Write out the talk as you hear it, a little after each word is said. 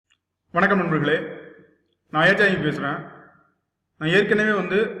வணக்கம் நண்பர்களே, நான் Iyachamy பேசுகிறேன். நான் ஏற்கனவே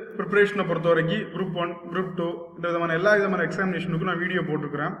ப்ரிப்பரேஷனை பொறுத்த வரைக்கும் குரூப் 1, குரூப் 2 இந்த விதமான எல்லா விதமான எக்ஸாமினேஷனுக்கும் நான் வீடியோ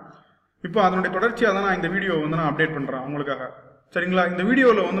போட்டிருக்கிறேன். இப்போ அதனுடைய தொடர்ச்சியாக தான் நான் இந்த வீடியோ நான் அப்டேட் பண்ணுறேன் உங்களுக்காக. சரிங்களா? இந்த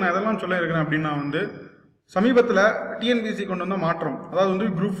வீடியோவில் நான் எதெல்லாம் சொல்ல இருக்கிறேன் அப்படின்னா சமீபத்தில் டிஎன்பிசி கொண்டு வந்த மாற்றம், அதாவது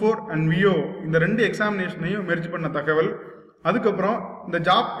குரூப் 4 அண்ட் விஓ இந்த ரெண்டு எக்ஸாமினேஷனையும் மெர்ஜ் பண்ண தகவல். அதுக்கப்புறம் இந்த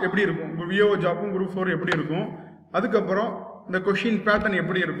ஜாப் எப்படி இருக்கும், விஓ ஜாப்பும் குரூப் 4 எப்படி இருக்கும், அதுக்கப்புறம் இந்த கொஷின் பேட்டர்ன்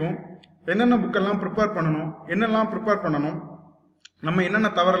எப்படி இருக்கும், என்னென்ன புக்கெல்லாம் ப்ரிப்பேர் பண்ணணும், என்னெல்லாம் ப்ரிப்பேர் பண்ணணும், நம்ம என்னென்ன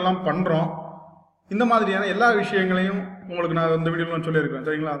தவறெல்லாம் பண்ணுறோம், இந்த மாதிரியான எல்லா விஷயங்களையும் உங்களுக்கு நான் இந்த வீடியோவில் சொல்லியிருக்கேன்.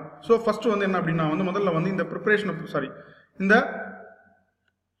 சரிங்களா? ஸோ ஃபஸ்ட்டு என்ன அப்படின்னா முதல்ல இந்த ப்ரிப்பரேஷனை இந்த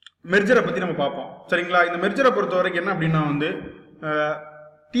மெர்ஜரை பற்றி நம்ம பார்ப்போம். சரிங்களா? இந்த மெர்ஜரை பொறுத்த வரைக்கும் என்ன அப்படின்னா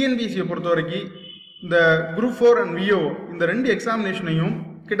டிஎன்பிசியை பொறுத்த வரைக்கும் இந்த குரூப் 4 அண்ட் விஓ இந்த ரெண்டு எக்ஸாமினேஷனையும்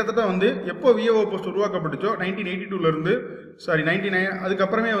கிட்டத்தட்ட எப்போ விஓ போஸ்ட் உருவாக்கப்பட்டுச்சோ 1982 99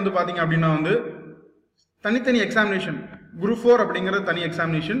 அதுக்கப்புறமே பார்த்தீங்க அப்படின்னா தனித்தனி எக்ஸாமினேஷன், குரூப் 4 அப்படிங்கிறது தனி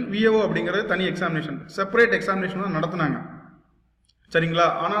எக்ஸாமினேஷன், விஓ அப்படிங்கிறது தனி எக்ஸாமினேஷன், செப்பரேட் எக்ஸாமினேஷன் தான் நடத்தினாங்க. சரிங்களா?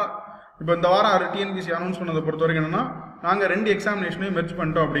 ஆனால் இப்போ இந்த வாரம் டிஎன்பிசி அனௌன்ஸ் பண்ணதை பொறுத்த வரைக்கும் என்னன்னா நாங்கள் ரெண்டு எக்ஸாமினேஷனையும் மெர்ஜ்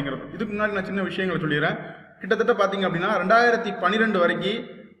பண்ணிட்டோம் அப்படிங்கிறது. இதுக்கு முன்னாடி நான் சின்ன விஷயங்களை சொல்லிடுறேன். கிட்டத்தட்ட பார்த்தீங்க அப்படின்னா 2012 வரைக்கும்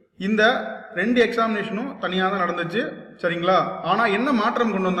இந்த ரெண்டு எக்ஸாமினேஷனும் தனியாக தான் நடந்துச்சு. சரிங்களா? ஆனால் என்ன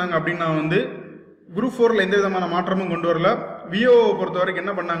மாற்றம் கொண்டு வந்தாங்க அப்படின்னா குரூப் 4ல் எந்த விதமான மாற்றமும் கொண்டு வரல. விஓவை பொறுத்த வரைக்கும்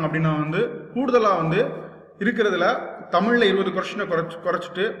என்ன பண்ணாங்க அப்படின்னா கூடுதலாக இருக்கிறதுல தமிழில் 20 கொஸ்டினை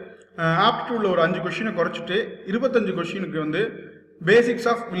குறைச்சிட்டு, ஆப்டிடியூடில் ஒரு 5 கொஸ்டினை குறைச்சிட்டு 25 கொஸ்டினுக்கு பேசிக்ஸ்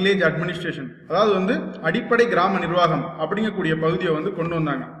ஆஃப் வில்லேஜ் அட்மினிஸ்ட்ரேஷன், அதாவது அடிப்படை கிராம நிர்வாகம் அப்படிங்கக்கூடிய பகுதியை கொண்டு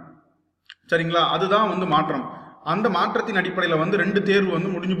வந்தாங்க. சரிங்களா? அதுதான் மாற்றம். அந்த மாற்றத்தின் அடிப்படையில் ரெண்டு தேர்வு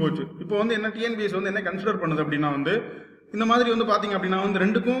முடிஞ்சு போச்சு. இப்போ என்ன டிஎன்பிஎஸ் என்ன கன்சிடர் பண்ணுது அப்படின்னா இந்த மாதிரி பார்த்தீங்க அப்படின்னா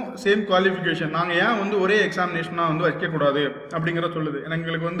ரெண்டுக்கும் சேம் குவாலிஃபிகேஷன். நாங்கள் ஏன் ஒரே எக்ஸாமினேஷனாக வைக்கக்கூடாது அப்படிங்கிறத சொல்லுது.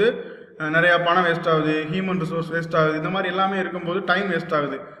 எங்களுக்கு நிறையா பணம் வேஸ்ட் ஆகுது, ஹியூமன் ரிசோர்ஸ் வேஸ்ட் ஆகுது, இந்த மாதிரி எல்லாமே இருக்கும்போது டைம் வேஸ்ட்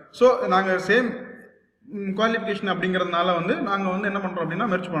ஆகுது. ஸோ நாங்கள் சேம் குவாலிஃபிகேஷன் அப்படிங்கிறதுனால நாங்கள் என்ன பண்ணுறோம் அப்படின்னா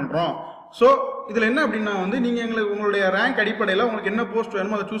மெர்ஜ் பண்ணுறோம். ஸோ இதில் என்ன அப்படின்னா நீங்கள் எங்களுக்கு உங்களுடைய ரேங்க் அடிப்படையில் உங்களுக்கு என்ன போஸ்ட்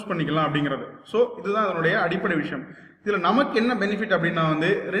வேணுமோ அதை சூஸ் பண்ணிக்கலாம் அப்படிங்கிறது. ஸோ இதுதான் அதனுடைய அடிப்படை விஷயம். இதில் நமக்கு என்ன பெனிஃபிட் அப்படின்னா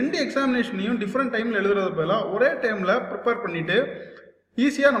ரெண்டு எக்ஸாமினேஷனையும் டிஃப்ரெண்ட் டைமில் எழுதுறது பதிலாக ஒரே டைமில் ப்ரிப்பேர் பண்ணிவிட்டு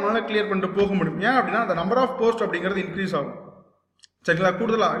ஈஸியாக நம்மளால் கிளியர் பண்ணிட்டு போக முடியும். ஏன் அப்படின்னா அந்த நம்பர் ஆஃப் போஸ்ட் அப்படிங்கிறது இன்க்ரீஸ் ஆகும். சரிங்களா?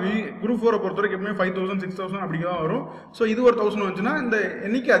 கூடுதலாக குரூப் 4 பொறுத்த வரைக்கும் எப்பவுமே 5000 6000 அப்படி தான் வரும். ஸோ இது ஒரு 1000 வந்துச்சுன்னா இந்த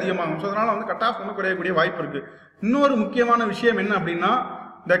எண்ணிக்கை அதிகமாகும். ஸோ அதனால் கட் ஆஃப் குறையக்கூடிய வாய்ப்பு இருக்குது. இன்னொரு முக்கியமான விஷயம் என்ன அப்படின்னா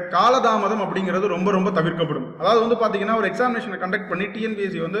இந்த காலதாமதம் அப்படிங்கிறது ரொம்ப ரொம்ப தவிர்க்கப்படும். அதாவது பார்த்தீங்கன்னா ஒரு எக்ஸாமினேஷனை கண்டக்ட் பண்ணி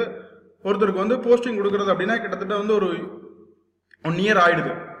டிஎன்பிஎஸ்சி ஒருத்தருக்கு போஸ்டிங் கொடுக்குறது அப்படின்னா கிட்டத்தட்ட ஒரு 1 இயர்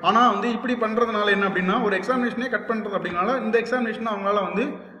ஆயிடுது. ஆனால் இப்படி பண்ணுறதுனால என்ன அப்படின்னா ஒரு எக்ஸாமினேஷனே கட் பண்ணுறது அப்படின்னால இந்த எக்ஸாமினேஷனை அவங்களால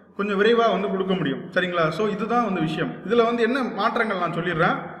கொஞ்சம் விரைவாக கொடுக்க முடியும். சரிங்களா? ஸோ இதுதான் விஷயம். இதில் என்ன மாற்றங்கள் நான்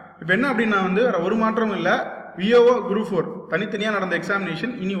சொல்லிடுறேன். இப்போ என்ன அப்படின்னா வேற ஒரு மாற்றமும் இல்லை. விஓ குரூப் 4 தனித்தனியாக நடந்த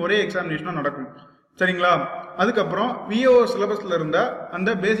எக்ஸாமினேஷன் இனி ஒரே எக்ஸாமினேஷனாக நடக்கும். சரிங்களா? அதுக்கப்புறம் விஓ சிலபஸில் இருந்த அந்த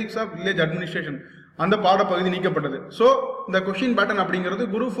பேசிக்ஸ் ஆஃப் வில்லேஜ் அட்மினிஸ்ட்ரேஷன் அந்த பாடப்பகுதி நீக்கப்பட்டது. ஸோ இந்த கொஷின் பேட்டர்ன் அப்படிங்கிறது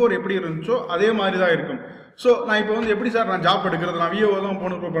குரூப் 4 எப்படி இருந்துச்சோ அதே மாதிரி தான் இருக்கும். ஸோ நான் இப்போ எப்படி சார் நான் ஜாப் எடுக்கிறது, நான் விஓ தான்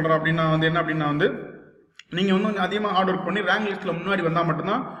போன பண்ணுறேன் அப்படின்னா என்ன அப்படின்னா நீங்கள் கொஞ்சம் அதிகமாக ஹார்ட் ஒர்க் பண்ணி ரேங்க் லிஸ்ட்டில் முன்னாடி வந்தால்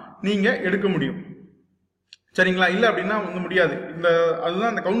மட்டும்தான் நீங்கள் எடுக்க முடியும். சரிங்களா? இல்லை அப்படின்னா முடியாது.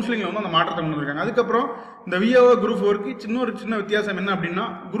 அதுதான் இந்த கவுன்சிலிங்கில் அந்த மாற்றத்தை கொண்டு வந்திருக்காங்க. அதுக்கப்புறம் இந்த விஓ குரூப் 4க்கு சின்ன வித்தியாசம் என்ன அப்படின்னா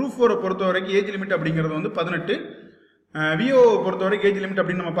குரூப் 4 பொறுத்த வரைக்கும் ஏஜ் லிமிட் அப்படிங்கிறது 18, விஓ பொறுத்த வரைக்கும் ஏஜ் லிமிட்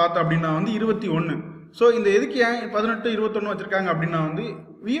அப்படின்னு நம்ம பார்த்தோம் அப்படின்னா 21. ஸோ இந்த எதுக்கு ஏன் 18 21 வச்சிருக்காங்க அப்படின்னா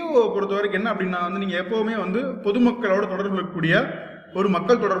விஓ பொறுத்த வரைக்கும் என்ன அப்படின்னா நீங்கள் எப்போவுமே பொதுமக்களோட தொடர்பு இருக்கக்கூடிய ஒரு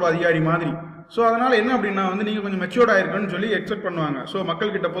மக்கள் தொடர்பு அதிகாரி மாதிரி. ஸோ அதனால் என்ன அப்படின்னா நீங்கள் கொஞ்சம் மெச்சூர்ட் ஆயிருக்குன்னு சொல்லி எக்ஸ்பெக்ட் பண்ணுவாங்க. ஸோ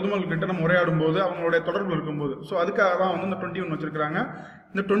மக்கள்கிட்ட பொதுமக்கள் கிட்ட நம்ம உரையாடும் போது அவங்களுடைய தொடர்பு இருக்கும்போது ஸோ அதுக்காக தான் இந்த 21 வச்சிருக்காங்க.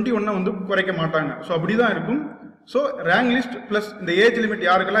 இந்த 21 குறைக்க மாட்டாங்க. ஸோ அப்படி தான் இருக்கும். ஸோ ரேங்க் லிஸ்ட் ப்ளஸ் இந்த ஏஜ் லிமிட்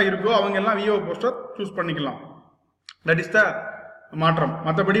யாருக்கெல்லாம் இருக்கோ அவங்க எல்லாம் விஓ போஸ்டர் சூஸ் பண்ணிக்கலாம். தட் இஸ் த மாற்றம்.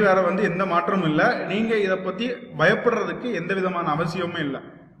 மற்றபடி வேற எந்த மாற்றமும் இல்லை. நீங்கள் இதை பற்றி பயப்படுறதுக்கு எந்த விதமான அவசியமுமே இல்லை.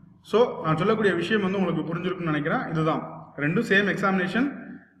 ஸோ நான் சொல்லக்கூடிய விஷயம் உங்களுக்கு புரிஞ்சிருக்குன்னு நினைக்கிறேன். இதுதான் ரெண்டும் சேம் எக்ஸாமினேஷன்.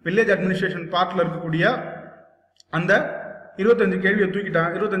 வில்லேஜ் அட்மினிஸ்ட்ரேஷன் பார்ட்டில் இருக்கக்கூடிய அந்த 25 கேள்வியை தூக்கிட்டாங்க.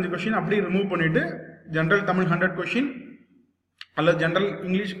 25 கொஸ்டின் அப்படியே ரிமூவ் பண்ணிட்டு ஜென்ரல் தமிழ் 100 கொஸ்டின் அல்லது general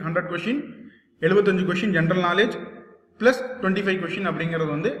English 100 question, 75 question general knowledge plus 25 question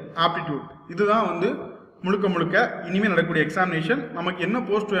அப்படிங்கிறது ஆப்டிடியூட். இதுதான் முழுக்க இனிமேல் நடக்கக்கூடிய எக்ஸாமினேஷன். நமக்கு என்ன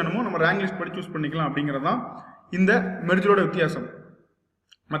போஸ்ட் வேணுமோ நம்ம ரேங்க் லிஸ்ட் படி சூஸ் பண்ணிக்கலாம் அப்படிங்கிறது தான் இந்த மெர்ஜரோட வித்தியாசம்.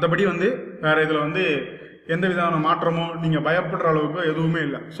 மற்றபடி வேற இதில் எந்த விதமான மாற்றமோ நீங்கள் பயப்படுற அளவுக்கு எதுவுமே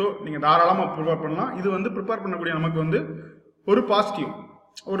இல்லை. ஸோ நீங்கள் தாராளமாக ப்ரிப்பேர் பண்ணலாம். இது ப்ரிப்பேர் பண்ணக்கூடிய நமக்கு ஒரு பாசிட்டிவ்,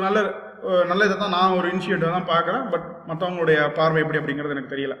 ஒரு நல்ல நல்ல இதை தான் நான் ஒரு இனிஷியேட்டிவ் தான் பார்க்குறேன். பட் மற்றவங்களுடைய பார்வை எப்படி அப்படிங்கிறது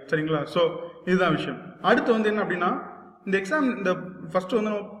எனக்கு தெரியல. சரிங்களா? ஸோ இதுதான் விஷயம். அடுத்து வந்து என்ன அப்படின்னா, இந்த எக்ஸாம் இந்த ஃபர்ஸ்ட்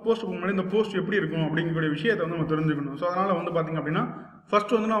வந்து நம்ம போஸ்ட்டுக்கு முன்னாடி இந்த போஸ்ட் எப்படி இருக்கும் அப்படிங்கக்கூடிய விஷயத்தை வந்து நம்ம தெரிஞ்சுக்கணும். ஸோ அதனால வந்து பார்த்தீங்க அப்படின்னா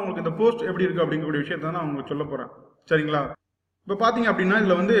ஃபர்ஸ்ட் வந்து நான் உங்களுக்கு இந்த போஸ்ட் எப்படி இருக்கு அப்படிங்கக்கூடிய விஷயத்தை தான் நான் உங்களுக்கு சொல்ல போறேன். சரிங்களா? இப்போ பார்த்தீங்க அப்படின்னா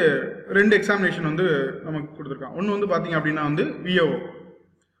இதில் வந்து 2 எக்ஸாமினேஷன் வந்து நமக்கு கொடுத்துருக்கான். ஒன்று வந்து பார்த்தீங்க அப்படின்னா வந்து விஓ.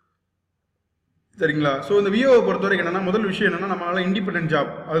 சரிங்களா? ஸோ இந்த விஓவை பொறுத்த வரைக்கும் என்னன்னா, முதல் விஷயம் என்னன்னா, நம்மளால இண்டிபெண்டன்ட்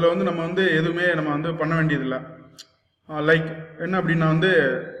ஜாப் அதில் வந்து நம்ம வந்து எதுவுமே நம்ம வந்து பண்ண வேண்டியதில்லை. லைக் என்ன அப்படின்னா வந்து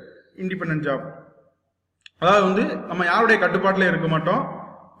இண்டிபெண்டன்ட் ஜாப், அதாவது வந்து நம்ம யாருடைய கட்டுப்பாட்டில் இருக்க மாட்டோம்.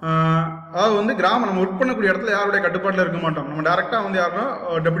 அதாவது வந்து நம்ம ஒர்க் பண்ணக்கூடிய இடத்துல யாருடைய கட்டுப்பாட்டில் இருக்க மாட்டோம். நம்ம டேரெக்டாக வந்து யாருன்னா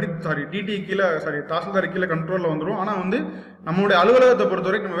டிடி கீழே தாசில்தார் கீழே கண்ட்ரோலில் வந்துடும். ஆனால் வந்து நம்மளுடைய அலுவலகத்தை பொறுத்த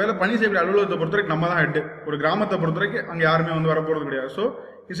வரைக்கும், நம்ம வேலை பணி செய்யக்கூடிய அலுவலகத்தை பொறுத்த வரைக்கும் நம்ம தான் ஹெட். ஒரு கிராமத்தை பொறுத்த வரைக்கும் அங்கே யாருமே வந்து வரப்போகிறது கிடையாது. So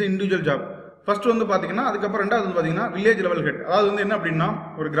it's individual job. First வந்து பார்த்தீங்கன்னா, அதுக்கப்புறம் ரெண்டாவது வந்து பார்த்தீங்கன்னா வில்லேஜ் லெவல் ஹெட். அதாவது வந்து என்ன அப்படின்னா,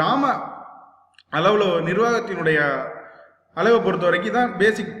 ஒரு கிராம அளவில் நிர்வாகத்தினுடைய அளவை பொறுத்த வரைக்கும் தான்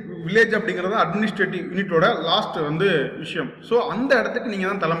பேசிக். வில்லேஜ் அப்படிங்கிறது அட்மினிஸ்ட்ரேட்டிவ் யூனிட்டோட லாஸ்ட் வந்து விஷயம். ஸோ அந்த இடத்துக்கு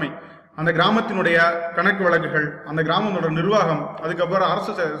நீங்கள் தான் தலைமை. அந்த கிராமத்தினுடைய கணக்கு வழக்குகள், அந்த கிராமத்தோட நிர்வாகம், அதுக்கப்புறம்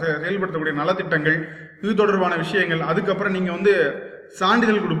அரசு செயல்படுத்தக்கூடிய நலத்திட்டங்கள், இது தொடர்பான விஷயங்கள், அதுக்கப்புறம் நீங்கள் வந்து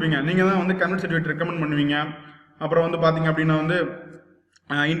சான்றிதழ் கொடுப்பீங்க. நீங்கள் தான் வந்து கன்வெர்ட் சர்டிஃபிகேட் ரெக்கமெண்ட் பண்ணுவீங்க. அப்புறம் வந்து பார்த்தீங்க அப்படின்னா வந்து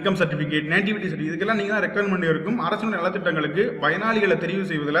இன்கம் சர்டிஃபிகேட், நேட்டிவிட்டி சர்டிஃபிகேட், இதுக்கெல்லாம் நீங்கள் தான் ரெக்கமெண்ட் பண்ணி இருக்கும். அரசினுடைய நலத்திட்டங்களுக்கு பயனாளிகளை தெரிவு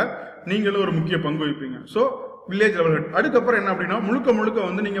செய்வதில் நீங்களும் ஒரு முக்கிய பங்கு வகிப்பீங்க. So village level head. அதுக்கப்புறம் என்ன அப்படின்னா, முழுக்க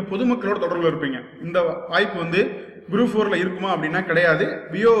வந்து நீங்கள் பொதுமக்களோட தொடர்பில் இருப்பீங்க. இந்த வாய்ப்பு வந்து குரூப் 4ல இருக்குமா அப்படின்னா கிடையாது.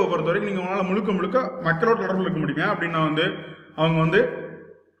 விஓவை பொறுத்த வரைக்கும் நீங்கள் உங்களால் முழுக்க மக்களோட தொடர்பில் இருக்க முடியுங்க. அப்படின்னா வந்து அவங்க வந்து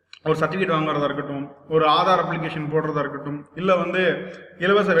ஒரு சர்டிஃபிகேட் வாங்குறதா இருக்கட்டும், ஒரு ஆதார் அப்ளிகேஷன் போடுறதா இருக்கட்டும், இல்லை வந்து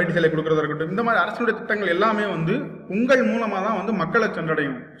இலவச வேட்டி சேலை கொடுக்கறதா இருக்கட்டும், இந்த மாதிரி அரசுடைய திட்டங்கள் எல்லாமே வந்து உங்கள் மூலமாக தான் வந்து மக்களை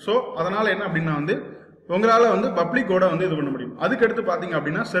சென்றடையும். ஸோ அதனால என்ன அப்படின்னா வந்து உங்களால் வந்து பப்ளிக்கோட வந்து இது பண்ண முடியும். அதுக்கடுத்து பார்த்தீங்க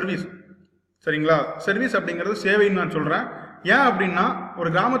அப்படின்னா சர்வீஸ். சரிங்களா? சர்வீஸ் அப்படிங்கிறது சேவைன்னு நான் சொல்கிறேன். ஏன் அப்படின்னா, ஒரு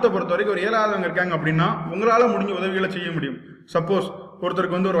கிராமத்தை பொறுத்த வரைக்கும் ஒரு ஏழாதவங்க இருக்காங்க அப்படின்னா உங்களால் முடிஞ்ச உதவிகளை செய்ய முடியும். சப்போஸ்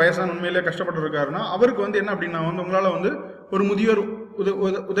ஒருத்தருக்கு வந்து ஒரு வயசான உண்மையிலே கஷ்டப்பட்டு இருக்காருன்னா அவருக்கு வந்து என்ன அப்படின்னா வந்து உங்களால் வந்து ஒரு முதியோர்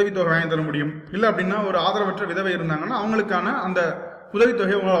உதவித்தொகை வாங்கி தர முடியும். இல்லை அப்படின்னா ஒரு ஆதரவற்ற விதவை இருந்தாங்கன்னா அவங்களுக்கான அந்த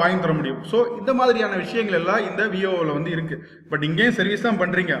உதவித்தொகையை உங்களால் வாங்கி தர முடியும். ஸோ இந்த மாதிரியான விஷயங்கள் எல்லாம் இந்த விஓவில் வந்து இருக்கு. பட் இங்கேயும் சர்வீஸ் தான்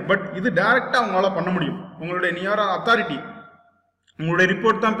பண்றீங்க. பட் இது டைரக்டாக உங்களால் பண்ண முடியும். உங்களுடைய நியர் அத்தாரிட்டி உங்களுடைய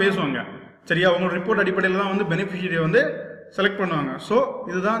ரிப்போர்ட் தான் பேசுவாங்க. சரியா? உங்களோட ரிப்போர்ட் அடிப்படையில் தான் வந்து பெனிஃபிஷியரியை வந்து செலக்ட் பண்ணுவாங்க. ஸோ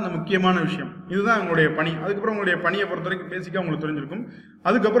இதுதான் இந்த முக்கியமான விஷயம். இதுதான் உங்களுடைய பணி. அதுக்கப்புறம் உங்களுடைய பணியை பொறுத்த வரைக்கும் பேசிக்காக உங்களுக்கு தெரிஞ்சிருக்கும்.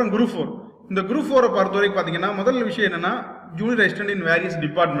 அதுக்கப்புறம் குரூப் 4. இந்த குரூப் 4 பொறுத்த வரைக்கும் பார்த்தீங்கன்னா முதல் விஷயம் என்னன்னா, junior assistant in various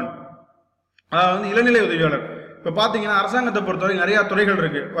department, அதாவது வந்து இளநிலை உதவியாளர். இப்போ பார்த்தீங்கன்னா அரசாங்கத்தை பொறுத்தவரைக்கும் நிறைய துறைகள்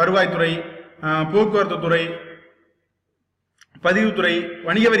இருக்கு. வருவாய்த்துறை, போக்குவரத்து துறை, பதிவுத்துறை,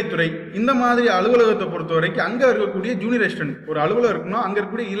 வணிக வரித்துறை, இந்த மாதிரி அலுவலகத்தை பொறுத்த வரைக்கும் அங்கே இருக்கக்கூடிய ஜூனியர் அசிஸ்டன்ட், ஒரு அலுவலகம் இருக்குன்னா அங்கே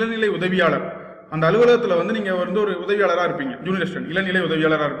இருக்கக்கூடிய இளநிலை உதவியாளர், அந்த அலுவலகத்தில் வந்து நீங்கள் வந்து ஒரு உதவியாளராக இருப்பீங்க. ஜூனியர் அசிஸ்டன்ட் இளநிலை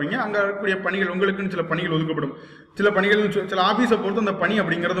உதவியாளராக இருப்பீங்க. அங்கே இருக்கக்கூடிய பணிகள் உங்களுக்குன்னு சில பணிகள் ஒதுக்கப்படும். சில பணிகள் சில ஆஃபீஸை பொறுத்து அந்த பணி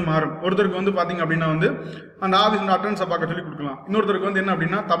அப்படிங்கிறது மாறும். ஒருத்தருக்கு வந்து பார்த்தீங்க அப்படின்னா வந்து அந்த ஆஃபீஸ் அட்டெண்டன்ஸை பார்க்க சொல்லி கொடுக்கலாம். இன்னொருத்தருக்கு வந்து என்ன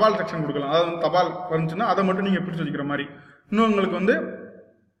அப்படின்னா தபால் செக்ஷன் கொடுக்கலாம். அதாவது வந்து தபால் வந்துச்சுன்னா அதை மட்டும் நீங்கள் பிடிச்சி வச்சுக்கிற மாதிரி. இன்னொருங்களுக்கு வந்து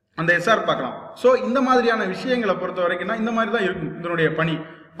அந்த எஸ்ஆர் பார்க்கலாம். ஸோ இந்த மாதிரியான விஷயங்களை பொறுத்த வரைக்கும்னா இந்த மாதிரி தான் இருக்கும் இதனுடைய பணி.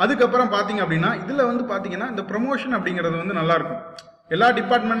 அதுக்கப்புறம் பார்த்தீங்க அப்படின்னா இதில் வந்து பார்த்தீங்கன்னா இந்த ப்ரொமோஷன் அப்படிங்கிறது வந்து நல்லா இருக்கும். எல்லா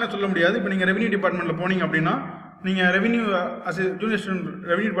டிபார்ட்மெண்ட்டும் சொல்ல முடியாது. இப்போ நீங்கள் ரெவன்யூ டிபார்ட்மெண்ட்டில் போனீங்க அப்படின்னா நீங்கள் revenue junior student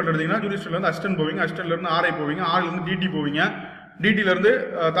revenue department எடுத்தீங்கன்னா ஜூனியர் ஸ்டூடெண்ட் அசிஸ்டன்ட் போவீங்க, அசிஸ்டன்ட்லேருந்து ஆர்ஐ போவீங்க, ஆர்லேருந்து டிடி போவீங்க, டிடிலேருந்து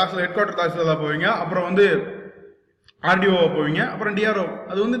தாசில்தார் ஹெட் குவார்டர் தாசில்தாராக போவீங்க, அப்புறம் வந்து ஆர்டிஓ போவீங்க, அப்புறம் டிஆர்ஓ.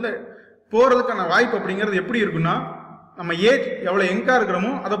 அது வந்து இந்த போகிறதுக்கான வாய்ப்பு அப்படிங்கிறது எப்படி இருக்குன்னா, நம்ம ஏஜ் எவ்வளோ எங்காக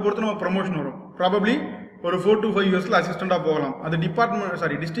இருக்கிறோமோ அதை பொறுத்து நம்ம ப்ரொமோஷன் வரும். ப்ராபப்ளி ஒரு 4 to 5 இயர்ஸில் அசிஸ்டண்டாக போகலாம். அது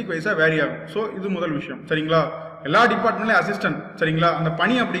டிஸ்ட்ரிக்ட் வைஸாக வேரி ஆகும். ஸோ இது முதல் விஷயம். சரிங்களா? எல்லா டிபார்ட்மெண்ட்லேயும் அசிஸ்டன்ட். சரிங்களா? அந்த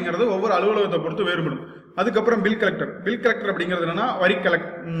பணி அப்படிங்கிறது ஒவ்வொரு அலுவலகத்தை பொறுத்து வேறுபடும். அதுக்கப்புறம் பில் கலெக்டர் அப்படிங்கிறது என்னன்னா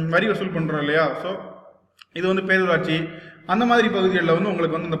வரி வசூல் பண்ணுறோம் இல்லையா? ஸோ இது வந்து பேரூராட்சி அந்த மாதிரி பகுதிகளில் வந்து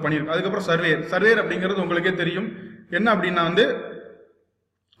உங்களுக்கு வந்து அந்த பணி இருக்கும். அதுக்கப்புறம் சர்வேர் அப்படிங்கிறது உங்களுக்கே தெரியும். என்ன அப்படின்னா வந்து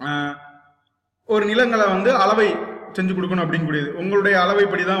ஒரு நிலங்களை வந்து அளவை செஞ்சு கொடுக்கணும் அப்படிங்கக்கூடியது. உங்களுடைய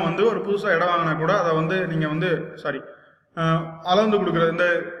அளவைப்படி தான் வந்து ஒரு புதுசாக இடம் வாங்கினா கூட அதை வந்து நீங்கள் வந்து அளந்து கொடுக்குறது. இந்த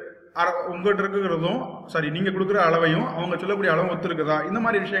உங்கள்கிட்ட இருக்கிறதும் நீங்கள் கொடுக்குற அளவையும் அவங்க சொல்லக்கூடிய அளவும் ஒத்துருக்குதா, இந்த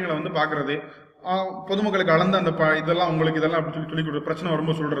மாதிரி விஷயங்களை வந்து பார்க்குறது. பொதுமக்களுக்கு அளந்து அந்த இதெல்லாம் உங்களுக்கு இதெல்லாம் அப்படி சொல்லி கொடுக்குறது, பிரச்சனை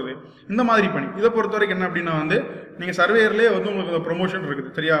வரும்போது சொல்கிறது, இந்த மாதிரி பணி. இதை பொறுத்த வரைக்கும் என்ன அப்படின்னா வந்து நீங்கள் சர்வேயர்லேயே வந்து உங்களுக்கு ப்ரொமோஷன்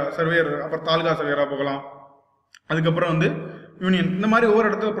இருக்குது. சரியா? சர்வேயர், அப்புறம் தாலுகா சர்வேயராக போகலாம். அதுக்கப்புறம் வந்து யூனியன், இந்த மாதிரி ஒவ்வொரு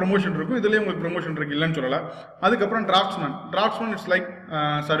இடத்துல ப்ரொமோஷன் இருக்கும். இதுலேயே உங்களுக்கு ப்ரொமோஷன் இருக்கு, இல்லைன்னு சொல்லலை. அதுக்கப்புறம் டிராஃப்ட்ஸ்மேன் இட்ஸ் லைக்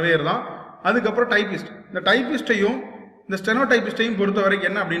சர்வேயர் தான். அதுக்கப்புறம் டைபிஸ்ட். இந்த டைபிஸ்டையும் இந்த ஸ்டெனோ டைபிஸ்டையும் பொறுத்த வரைக்கும்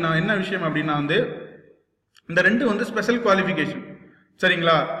என்ன விஷயம் அப்படின்னா வந்து இந்த ரெண்டு வந்து ஸ்பெஷல் குவாலிஃபிகேஷன்.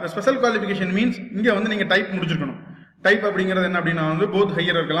 சரிங்களா? ஸ்பெஷல் குவாலிஃபிகேஷன் மீன்ஸ் இங்கே வந்து நீங்கள் டைப் முடிச்சிருக்கணும். டைப் அப்படிங்கிறது என்ன அப்படின்னா வந்து போத்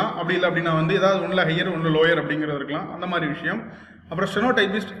ஹையர் இருக்கலாம், அப்படி இல்லை அப்படின்னா வந்து ஏதாவது ஒன்றில் ஹையர் ஒன்றில் லோயர் அப்படிங்கிறது இருக்கலாம், அந்த மாதிரி விஷயம். அப்புறம் steno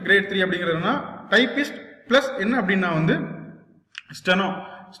typist great 3 அப்படிங்கிறதுனா typist plus என்ன அப்படின்னா வந்து ஸ்டெனோ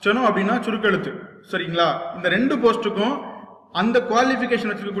அப்படின்னா சுருக்கெழுத்து. சரிங்களா? இந்த 2 போஸ்ட்டுக்கும் அந்த குவாலிஃபிகேஷன்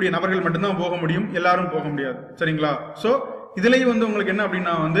வச்சிருக்கக்கூடிய நபர்கள் மட்டும்தான் போக முடியும், எல்லாரும் போக முடியாது. சரிங்களா? ஸோ இதுலேயும் வந்து உங்களுக்கு என்ன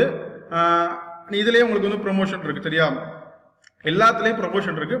அப்படின்னா வந்து இதுலேயே உங்களுக்கு வந்து ப்ரொமோஷன் இருக்குது. சரியா? எல்லாத்துலேயும்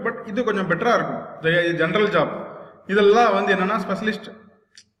ப்ரொமோஷன் இருக்குது, பட் இது கொஞ்சம் பெட்டராக இருக்கும். சரியா? இது ஜென்ரல் ஜாப். இதெல்லாம் வந்து என்னன்னா ஸ்பெஷலிஸ்ட்.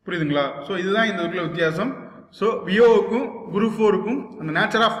 புரியுதுங்களா? ஸோ இதுதான் இந்த இதுக்குள்ள வித்தியாசம். ஸோ விஓவுக்கும் குரூப் 4க்கும் அந்த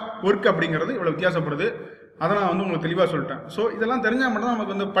நேச்சர் ஆஃப் ஒர்க் அப்படிங்கிறது இவ்வளோ வித்தியாசப்படுது. அதை நான் வந்து உங்களுக்கு தெளிவாக சொல்லிட்டேன். ஸோ இதெல்லாம் தெரிஞ்சால் மட்டும் தான்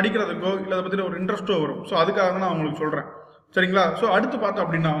நமக்கு வந்து படிக்கிறதுக்கோ இல்லை அதை பற்றி ஒரு இன்ட்ரெஸ்ட்டோ வரும். ஸோ அதுக்காக தான் நான் உங்களுக்கு சொல்கிறேன். சரிங்களா? ஸோ அடுத்து பார்த்தோம்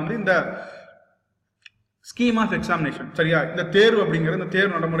அப்படின்னா வந்து இந்த ஸ்கீம் ஆஃப் எக்ஸாமினேஷன். சரியா? இந்த தேர்வு அப்படிங்கிறது, இந்த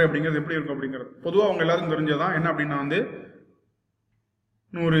தேர்வு நடைமுறை அப்படிங்கிறது எப்படி இருக்கும் அப்படிங்கிறது பொதுவாக அவங்க எல்லாருக்கும் தெரிஞ்சதான். என்ன அப்படின்னா வந்து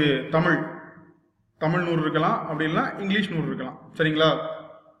 100 தமிழ் 100 இருக்கலாம், அப்படி இல்லைனா இங்கிலீஷ் 100 இருக்கலாம். சரிங்களா?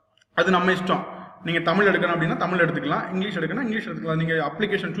 அது நம்ம இஷ்டம். நீங்கள் தமிழ் எடுக்கணும் அப்படின்னா தமிழ் எடுத்துக்கலாம், இங்கிலீஷ் எடுக்கணும் இங்கிலீஷ் எடுத்துக்கலாம். நீங்கள்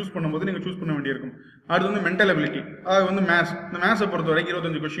அப்ளிகேஷன் சூஸ் பண்ணும்போது நீங்கள் சூஸ் பண்ண வேண்டியிருக்கும். அது வந்து மென்டல் எபிலிட்டி, அது வந்து மேத்ஸ். இந்த மேத்ஸை பொறுத்த வரைக்கும்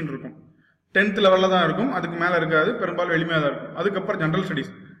 25 கொஸ்டின் இருக்கும். 10th லெவலில் தான் இருக்கும், அதுக்கு மேலே இருக்காது, பெரும்பாலும் எளிமையாக தான் இருக்கும். அதுக்கப்புறம் ஜென்ரல்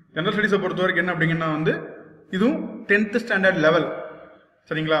ஸ்டடீஸை பொறுத்த வரைக்கும் என்ன அப்படிங்கன்னா வந்து இதுவும் 10th ஸ்டாண்டர்ட் லெவல்.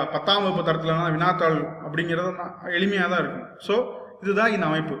 சரிங்களா? 10ஆம் வகுப்பு தரத்துலனா வினாத்தாள் அப்படிங்கிறது எளிமையாக தான் இருக்கும். ஸோ இதுதான் இந்த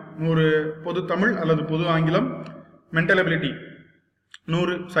அமைப்பு. 100 பொது தமிழ் அல்லது பொது ஆங்கிலம், மென்டல் எபிலிட்டி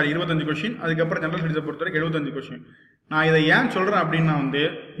 25 கொஸ்டின், அதுக்கப்புறம் ஜென்ரல் ஸ்டடீஸை பொறுத்த வரைக்கும் 75 கொஸ்டின். நான் இதை ஏன் சொல்கிறேன் அப்படின்னா வந்து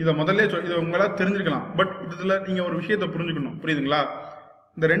இதை முதல்ல இதை உங்களால் தெரிஞ்சுக்கலாம், பட் இதில் நீங்கள் ஒரு விஷயத்தை புரிஞ்சுக்கணும். புரியுதுங்களா?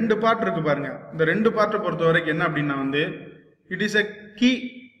 இந்த 2 பார்ட் இருக்கு பாருங்க. இந்த 2 பார்ட்டை பொறுத்த வரைக்கும் என்ன அப்படின்னா வந்து it is a key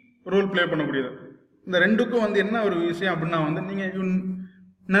role play பண்ணக்கூடியது. இந்த 2க்கும் வந்து என்ன ஒரு விஷயம் அப்படின்னா வந்து நீங்கள்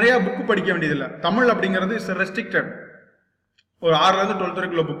நிறையா புக்கு படிக்க வேண்டியதில்லை. தமிழ் அப்படிங்கிறது இஸ் ரெஸ்ட்ரிக்டட். ஒரு 6லேருந்து 12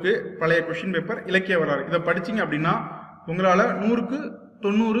 வரைக்குள்ள புக்கு, பழைய கொஸ்டின் பேப்பர், இலக்கிய வரலாறு, இதை படிச்சிங்க அப்படின்னா உங்களால் 100க்கு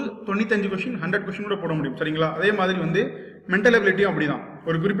 90 95 கொஸ்டின் 100 கொஸ்டின் கூட போட முடியும். சரிங்களா? அதே மாதிரி வந்து மென்டல் எபிலிட்டியும் அப்படி தான்.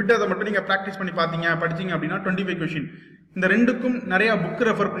 ஒரு குறிப்பிட்ட அதை மட்டும் நீங்கள் ப்ராக்டிஸ் பண்ணி படிச்சிங்க அப்படின்னா 25 கொஸ்டின். இந்த 2க்கும் நிறையா புக்கு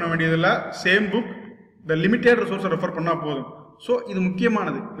ரெஃபர் பண்ண வேண்டியதில்லை. சேம் புக், இந்த லிமிட்டட் ரிசோர்ஸை ரெஃபர் பண்ணால் போதும். ஸோ இது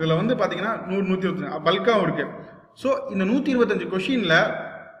முக்கியமானது. இதில் வந்து பார்த்தீங்கன்னா 100 125 பல்காகவும் இருக்குது. ஸோ இந்த 125 கொஸ்டினில்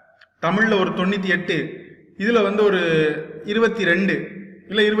தமிழில் ஒரு 98, இதில் வந்து ஒரு 22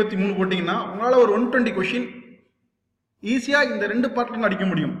 இல்லை 23 போட்டிங்கன்னா உங்களால் ஒரு 120 கொஸ்டின் ஈஸியாக இந்த 2 பார்ட்டிலும் அடிக்க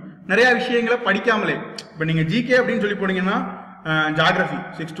முடியும். நிறையா விஷயங்களை படிக்காமலே. இப்போ நீங்கள் ஜிகே அப்படின்னு சொல்லி போனீங்கன்னா geography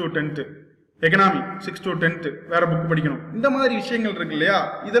 6 to 10th, economy 6 to 10th வேற புக் படிக்கணும். இந்த மாதிரி விஷயங்கள் இருக்கு இல்லையா?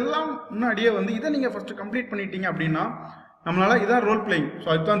 இதெல்லாம் முன்னாடியே வந்து இதை நீங்கள் ஃபர்ஸ்ட் கம்ப்ளீட் பண்ணிட்டீங்க அப்படின்னா நம்மளால இதான் ரோல் பிளேயிங். ஸோ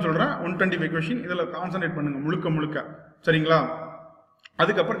அதுதான் சொல்கிறேன். 125 கொஸ்டின் இதில் கான்சன்ட்ரேட் பண்ணுங்க முழுக்க. சரிங்களா?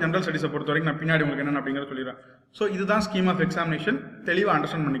 அதுக்கப்புறம் ஜென்ரல் ஸ்டடீஸை பொறுத்த வரைக்கும் நான் பின்னாடி உங்களுக்கு என்னென்ன அப்படிங்கிறத சொல்லிடுறேன். ஸோ இதுதான் ஸ்கீம் ஆஃப் எக்ஸாமினேஷன். தெளிவாக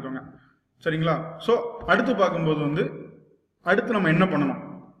அண்டர்ஸ்டாண்ட் பண்ணிக்கோங்க. சரிங்களா? ஸோ அடுத்து பார்க்கும்போது வந்து அடுத்து நம்ம என்ன பண்ணணும்?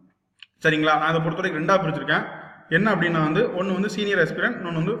 சரிங்களா? நான் அதை பொறுத்த வரைக்கும் 2ஆக பிரிச்சிருக்கேன். என்ன அப்படின்னா வந்து ஒன்று வந்து சீனியர் ஆஸ்பிரண்ட்,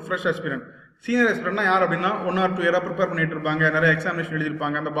 இன்னொன்று வந்து ஃப்ரெஷ் ஆஸ்பிரண்ட். சீனியர் ஆஸ்பிரண்ட்னா யார் அப்படின்னா 1 or 2 இயராக ப்ரிப்பேர் பண்ணிட்டு இருப்பாங்க, நிறைய எக்ஸாமினேஷன்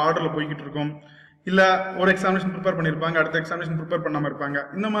எழுதியிருப்பாங்க, அந்த பார்டரில் போய்கிட்டு இருக்கும். இல்லை ஒரு எக்ஸாமினேஷன் ப்ரிப்பேர் பண்ணியிருப்பாங்க, அடுத்த எக்ஸாமினேஷன் ப்ரிப்பேர் பண்ணாமல் இருப்பாங்க.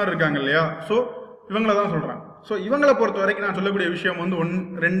 இந்த மாதிரி இருக்காங்க இல்லையா? ஸோ இவங்கள தான் சொல்கிறேன். ஸோ இவங்களை பொறுத்த வரைக்கும் நான் சொல்லக்கூடிய விஷயம் வந்து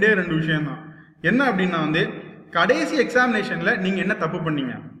 2 விஷயம் தான். என்ன அப்படின்னா வந்து கடைசி எக்ஸாமினேஷனில் நீங்கள் என்ன தப்பு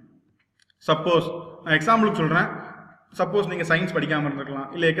பண்ணீங்க? சப்போஸ் நான் எக்ஸாம்பிளுக்கு சொல்கிறேன். சப்போஸ் நீங்கள் சயின்ஸ் படிக்காமல் இருந்திருக்கலாம்,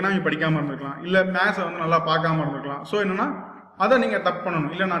 இல்லை எக்கனாமி படிக்காமல் இருந்திருக்கலாம், இல்லை மேத்ஸை வந்து நல்லா பார்க்காம இருந்திருக்கலாம். ஸோ என்னென்னா அதை நீங்கள் தப்பு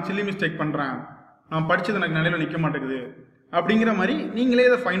பண்ணணும். இல்லை நான் சில்லி மிஸ்டேக் பண்ணுறேன், நான் படித்தது எனக்கு நிலையில் நிற்க மாட்டேங்குது அப்படிங்கிற மாதிரி நீங்களே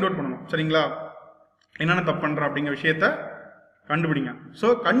இதை ஃபைண்ட் அவுட் பண்ணணும். சரிங்களா? என்னென்ன தப்பு பண்ணுறேன் அப்படிங்கிற விஷயத்த கண்டுபிடிங்க. ஸோ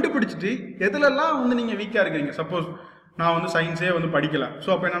கண்டுபிடிச்சிட்டு எதுலெல்லாம் வந்து நீங்கள் வீக்காக இருக்கிறீங்க. சப்போஸ் நான் வந்து சயின்ஸே வந்து படிக்கலை. ஸோ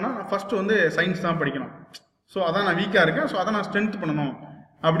அப்போ என்னென்னா நான் ஃபஸ்ட்டு வந்து சயின்ஸ் தான் படிக்கணும். ஸோ அதான் நான் வீக்காக இருக்கேன், ஸோ அதை நான் ஸ்ட்ரென்த் பண்ணணும்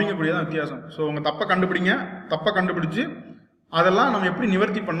அப்படிங்கக்கூடியதான் வித்தியாசம். ஸோ உங்கள் தப்பை கண்டுபிடிங்க. தப்பை கண்டுபிடிச்சி அதெல்லாம் நம்ம எப்படி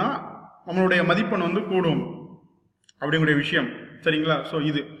நிவர்த்தி பண்ணால் நம்மளுடைய மதிப்பெண் வந்து கூடும் அப்படிங்கிற விஷயம். சரிங்களா? ஸோ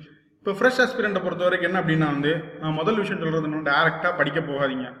இது இப்போ ஃப்ரெஷ் ஆஸ்பிரண்ட்டை பொறுத்த வரைக்கும் என்ன அப்படின்னா வந்து நான் முதல் விஷயம் சொல்கிறது இன்னும் டேரெக்டாக படிக்க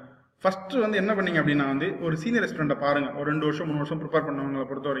போகாதீங்க. ஃபஸ்ட்டு வந்து என்ன பண்ணீங்க அப்படின்னா வந்து ஒரு சீனியர் ஆஸ்பிரண்ட்டை பாருங்கள். ஒரு 2 வருஷம் 3 வருஷம் ப்ரிப்பேர் பண்ணவங்களை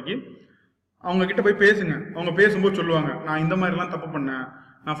பொறுத்த வரைக்கும் அவங்க கிட்ட போய் பேசுங்க. அவங்க பேசும்போது சொல்லுவாங்க, நான் இந்த மாதிரிலாம் தப்பு பண்ணேன்,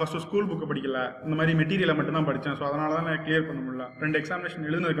 நான் ஃபஸ்ட்டு ஸ்கூல் புக்கை படிக்கல, இந்த மாதிரி மெட்டீரியலை மட்டும் தான் படித்தேன், ஸோ அதனால தான் நான் கிளியர் பண்ண முடியல. 2 எக்ஸாமினேஷன்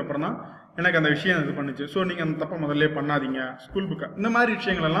எழுதுனதுக்கப்புறம் தான் எனக்கு அந்த விஷயம் இது பண்ணுச்சு. ஸோ நீங்கள் அந்த தப்பை முதல்ல பண்ணாதீங்க. ஸ்கூல் புக்கை இந்த மாதிரி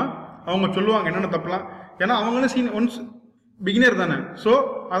விஷயங்களெல்லாம் அவங்க சொல்லுவாங்க, என்னென்ன தப்புலாம். ஏன்னா அவங்களும் ஒன்ஸ் பிகினர் தானே. ஸோ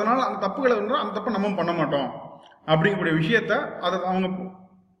அதனால் அந்த தப்புகளை வந்து அந்த தப்பை நம்ம பண்ண மாட்டோம் அப்படிங்கக்கூடிய விஷயத்த அதை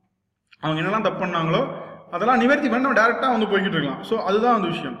அவங்க என்னெல்லாம் தப்பு பண்ணாங்களோ அதெல்லாம் நிவர்த்தி பண்ணி நம்ம டேரெக்டாக வந்து போய்கிட்டு இருக்கலாம். ஸோ அதுதான் அந்த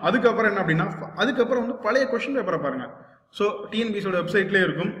விஷயம். அதுக்கப்புறம் என்ன அப்படின்னா அதுக்கப்புறம் வந்து பழைய கொஸ்டின் பேப்பரை பாருங்கள். ஸோ டிஎன்பிசியோட வெப்சைட்லேயே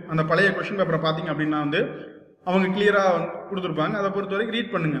இருக்கும். அந்த பழைய கொஸ்டின் பேப்பரை பார்த்தீங்க அப்படின்னா வந்து அவங்க கிளியராக கொடுத்துருப்பாங்க. அதை பொறுத்த வரைக்கும்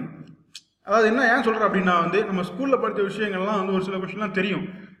ரீட் பண்ணுங்க. அதாவது என்ன ஏன் சொல்கிறேன் அப்படின்னா வந்து நம்ம ஸ்கூலில் படித்த விஷயங்கள்லாம் வந்து ஒரு சில கொஸ்டின்லாம் தெரியும்,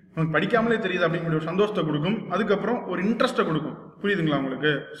 நமக்கு படிக்காமலே தெரியுது அப்படிங்கிற ஒரு சந்தோஷத்தை கொடுக்கும். அதுக்கப்புறம் ஒரு இன்ட்ரெஸ்ட்டை கொடுக்கும். புரியுதுங்களா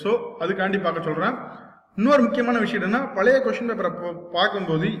உங்களுக்கு? ஸோ அதுக்காண்டி பார்க்க சொல்கிறேன். இன்னொரு முக்கியமான விஷயம் என்னன்னா, பழைய கொஸ்டின் பேப்பரை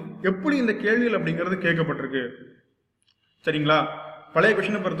பார்க்கும்போது எப்படி இந்த கேள்விகள் அப்படிங்கிறது கேட்கப்பட்டிருக்கு. சரிங்களா? பழைய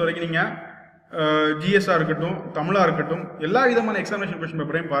கொஸ்டினை பொறுத்த வரைக்கும் நீங்கள் ஜிஎஸ்ஆ இருக்கட்டும், தமிழாக இருக்கட்டும், எல்லா விதமான எக்ஸாமினேஷன் கொஸ்டின்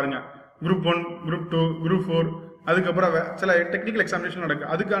பேப்பரையும் பாருங்கள். குரூப் 1, குரூப் 2, குரூப் 4, அதுக்கப்புறம் சில டெக்னிக்கல் எக்ஸாமினேஷன்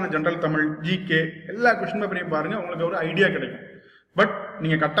நடக்குது, அதுக்கான ஜென்ரல் தமிழ், ஜிகே எல்லா கொஸ்டின் பேப்பரையும் பாருங்கள். உங்களுக்கு ஒரு ஐடியா கிடைக்கும். பட்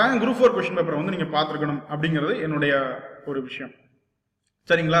நீங்கள் கட்டாயம் குரூப் 4 கொஸ்டின் பேப்பரை வந்து நீங்கள் பார்த்துருக்கணும் அப்படிங்கிறது என்னுடைய ஒரு விஷயம்.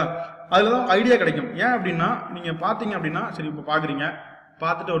 சரிங்களா? அதில் தான் ஐடியா கிடைக்கும். ஏன் அப்படின்னா நீங்கள் பார்த்தீங்க அப்படின்னா, சரி இப்போ பார்க்குறீங்க,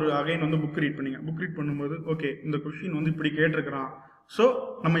 பார்த்துட்டு ஒரு அகைன் வந்து புக் ரீட் பண்ணீங்க. புக் ரீட் பண்ணும்போது ஓகே இந்த கொஸ்டின் வந்து இப்படி கேட்டிருக்கிறான், ஸோ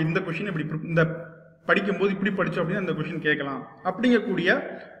நம்ம இந்த கொஸ்டின் இப்படி இந்த படிக்கும்போது இப்படி படித்தோம் அப்படின்னா இந்த கொஸ்டின் கேட்கலாம் அப்படிங்கக்கூடிய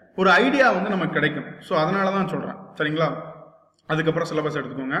ஒரு ஐடியா வந்து நமக்கு கிடைக்கும். ஸோ அதனால தான் சொல்கிறேன். சரிங்களா? அதுக்கப்புறம் சிலபஸ்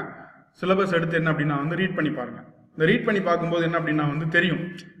எடுத்துக்கோங்க. சிலபஸ் எடுத்து என்ன அப்படின்னா வந்து ரீட் பண்ணி பாருங்கள். இந்த ரீட் பண்ணி பார்க்கும்போது என்ன அப்படின்னா வந்து தெரியும்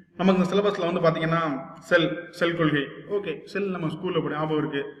நமக்கு இந்த சிலபஸில் வந்து பார்த்தீங்கன்னா செல் கொள்கை, ஓகே செல் நம்ம ஸ்கூலில் போய் ஞாபகம்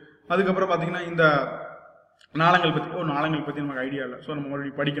இருக்குது. அதுக்கப்புறம் பார்த்தீங்கன்னா இந்த நாளங்கள் பற்றி நமக்கு ஐடியா இல்லை, ஸோ நம்ம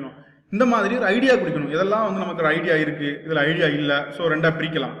மறுபடியும் படிக்கணும். இந்த மாதிரி ஒரு ஐடியா கொடுக்கணும். இதெல்லாம் வந்து நமக்கு ஒரு ஐடியா இருக்குது, இதில் ஐடியா இல்லை, ஸோ ரெண்டாக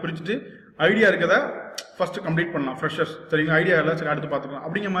பிரிக்கலாம். பிரிச்சுட்டு ஐடியா இருக்கதை ஃபஸ்ட்டு கம்ப்ளீட் பண்ணலாம் ஃப்ரெஷர்ஸ். சரிங்களா? ஐடியா இல்லை, சரி அடுத்து பார்த்துக்கலாம்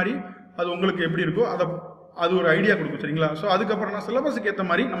அப்படிங்கிற மாதிரி அது உங்களுக்கு எப்படி இருக்கோ அது ஒரு ஐடியா கொடுக்கும். சரிங்களா? ஸோ அதுக்கப்புறம் சிலபஸுக்கு ஏற்ற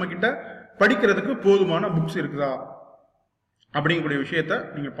மாதிரி நம்மக்கிட்ட படிக்கிறதுக்கு போதுமான புக்ஸ் இருக்குதா அப்படிங்கக்கூடிய விஷயத்த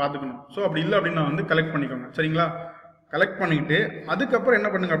நீங்கள் பார்த்துக்கணும். ஸோ அப்படி இல்லை அப்படின்னா வந்து கலெக்ட் பண்ணிக்கோங்க. சரிங்களா? கலெக்ட் பண்ணிக்கிட்டு அதுக்கப்புறம் என்ன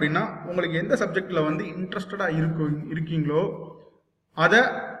பண்ணுங்க அப்படின்னா, உங்களுக்கு எந்த சப்ஜெக்டில் வந்து இன்ட்ரெஸ்டடாக இருக்கீங்களோ அதை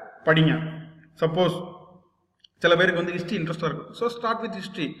படிங்க. சப்போஸ் சில பேருக்கு வந்து ஹிஸ்ட்ரி இன்ட்ரெஸ்டாக இருக்கும், ஸோ ஸ்டார்ட் வித்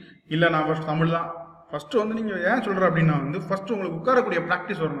ஹிஸ்ட்ரி. இல்லை நான் ஃபஸ்ட் தமிழ் தான். ஃபஸ்ட்டு வந்து நீங்கள் ஏன் சொல்கிறேன் அப்படின்னா வந்து ஃபஸ்ட்டு உங்களுக்கு உட்காரக்கூடிய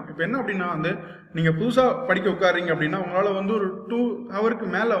ப்ராக்டிஸ் வரணும். இப்போ என்ன அப்படின்னா வந்து நீங்கள் புதுசாக படிக்க உட்காருறீங்க அப்படின்னா உங்களால் வந்து ஒரு 2 ஹவருக்கு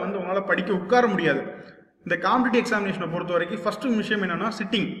மேலே வந்து உங்களால் படிக்க உட்கார முடியாது. இந்த காம்படிட்டிவ் எக்ஸாமினேஷனை பொறுத்த வரைக்கும் ஃபஸ்ட்டு விஷயம் என்னென்னா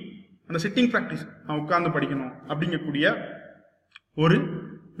அந்த சிட்டிங் ப்ராக்டிஸ், நான் உட்காந்து படிக்கணும் அப்படிங்கக்கூடிய ஒரு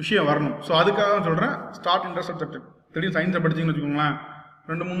விஷயம் வரணும். ஸோ அதுக்காக தான் சொல்கிறேன் ஸ்டார்ட் இன்ட்ரெஸ்ட் சப்ஜெக்ட். திடீர்னு சயின்ஸை படிச்சிங்கன்னு வச்சுக்கோங்களேன்,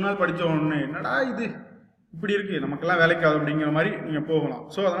 2-3 நாள் படித்த உடனே என்னடா இது இப்படி இருக்குது, நமக்கெல்லாம் வேலைக்காது அப்படிங்கிற மாதிரி நீங்கள் போகலாம்.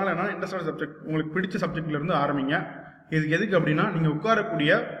 ஸோ அதனால் என்னன்னா இன்ட்ரெஸ்ட் சப்ஜெக்ட், உங்களுக்கு பிடிச்ச சப்ஜெக்ட்லேருந்து ஆரம்பிங்க. இதுக்கு எதுக்கு அப்படின்னா நீங்கள்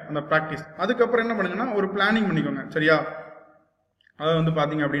உட்காரக்கூடிய அந்த ப்ராக்டிஸ். அதுக்கப்புறம் என்ன பண்ணுங்கன்னா ஒரு பிளானிங் பண்ணிக்கோங்க. சரியா? அதாவது வந்து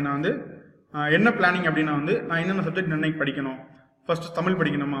பார்த்தீங்க அப்படின்னா வந்து என்ன பிளானிங் அப்படின்னா வந்து நான் என்னென்ன சப்ஜெக்ட் இன்னைக்கு படிக்கணும், ஃபஸ்ட்டு தமிழ்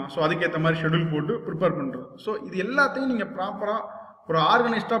படிக்கணுமா, ஸோ அதுக்கேற்ற மாதிரி ஷெடியூல் போட்டு ப்ரிப்பேர் பண்ணுறது. ஸோ இது எல்லாத்தையும் நீங்கள் ப்ராப்பராக ஒரு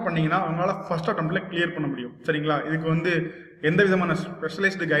ஆர்கனைஸ்டாக பண்ணிங்கன்னா அவங்களால ஃபஸ்ட் அட்டெம்ப்டில் கிளியர் பண்ண முடியும். சரிங்களா? இதுக்கு வந்து எந்த விதமான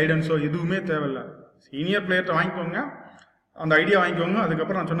ஸ்பெஷலைஸ்டு கைடன்ஸோ எதுவுமே தேவையில்லை. சீனியர் பிளேயர்கிட்ட வாங்கிக்கோங்க, அந்த ஐடியா வாங்கிக்கோங்க.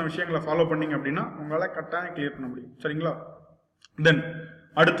 அதுக்கப்புறம் நான் சொன்ன விஷயங்களை ஃபாலோ பண்ணிங்க அப்படின்னா உங்களால் கட்டாயம் கிளியர் பண்ண முடியும். சரிங்களா? தென்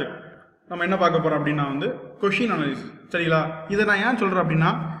அடுத்து நம்ம என்ன பார்க்க போகிறோம் அப்படின்னா வந்து கொஷின் அனாலிசிஸ். சரிங்களா? இதை நான் ஏன் சொல்கிறேன்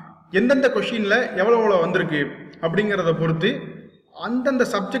அப்படின்னா எந்தெந்த கொஷினில் எவ்வளோ வந்திருக்கு அப்படிங்கிறத பொறுத்து அந்தந்த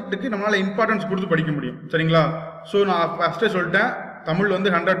சப்ஜெக்ட்டுக்கு நம்மளால் இம்பார்ட்டன்ஸ் கொடுத்து படிக்க முடியும். சரிங்களா? ஸோ நான் ஃபஸ்ட்டே சொல்லிட்டேன், தமிழ் வந்து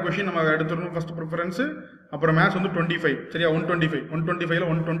 100 கொஷின் நம்ம எடுத்துடணும் ஃபஸ்ட்டு ப்ரிஃபரன்ஸு. அப்புறம் மேத்ஸ் வந்து 25. சரியா? 125ல்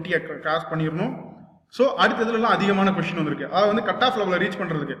 120 கிராஸ் பண்ணிடணும். ஸோ அடுத்ததுலாம் அதிகமான கொஷின் வந்திருக்கு. அதாவது வந்து கட் ஆஃப் லெவலில் ரீச்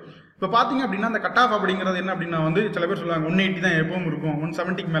பண்ணுறதுக்கு. இப்போ பார்த்தீங்க அப்படின்னா அந்த கட் ஆஃப் அப்படிங்கிறது என்ன அப்படின்னா வந்து சில பேர் சொல்லுவாங்க 180 தான் எப்பவும் இருக்கும்,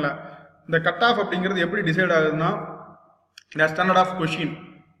 170க்கு மேலே. இந்த கட் ஆஃப் அப்படிங்கிறது எப்படி டிசைட் ஆகுதுன்னா இந்த ஸ்டாண்டர்ட் ஆஃப் கொஷின்,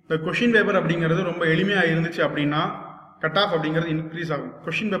 இந்த கொஷின் பேப்பர் அப்படிங்கிறது ரொம்ப எளிமையாக இருந்துச்சு அப்படின்னா கட் ஆஃப் அப்படிங்கிறது இன்க்ரீஸ் ஆகும்.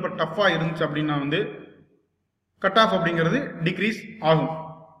 கொஷின் பேப்பர் டஃப்பாக இருந்துச்சு அப்படின்னா வந்து கட் ஆஃப் அப்படிங்கிறது டிக்ரீஸ் ஆகும்.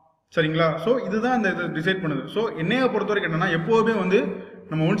 சரிங்களா? ஸோ இதுதான் இந்த இதை டிசைட் பண்ணுது. ஸோ என்னையை பொறுத்த வரைக்கும் என்னன்னா எப்போவுமே வந்து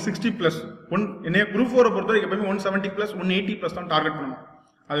நம்ம 160+, என்னைய குரூப் 4 பொறுத்த வரைக்கும் எப்பவுமே 170+, 180+ தான் டார்கெட் பண்ணணும்.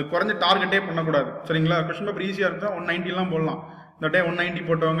 அது குறைஞ்ச டார்கெட்டே பண்ணக்கூடாது. சரிங்களா? கொஸ்டின் பேப்பர் ஈஸியாக இருந்தால் 190 போடலாம். இந்த டே 190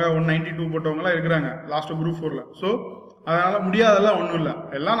 போட்டவங்க 192 போட்டவங்கலாம் இருக்கிறாங்க லாஸ்ட் குரூப் 4ல். ஸோ அதனால் முடியாதெல்லாம் ஒன்றும் இல்லை,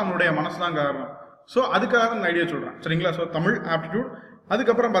 எல்லாம் நம்மளுடைய மனசு தான் காரணம். ஸோ அதுக்காக தான் ஐடியா சொல்கிறேன். சரிங்களா? So Tamil aptitude.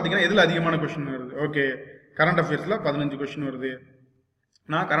 அதுக்கப்புறம் பார்த்தீங்கன்னா எதில் அதிகமான கொஸ்டின் வருது? ஓகே, கரண்ட் அஃபேர்ஸில் 15 கொஸ்டின் வருது.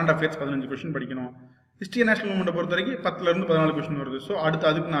 நான் கரண்ட் அஃபேர்ஸ் 15 கொஸ்டின் படிக்கணும். ஹிஸ்ட்ரி நேஷனல் மூமெண்ட்டை பொறுத்த வரைக்கும் 10லேருந்து 14 கொஸ்டின் வருது. ஸோ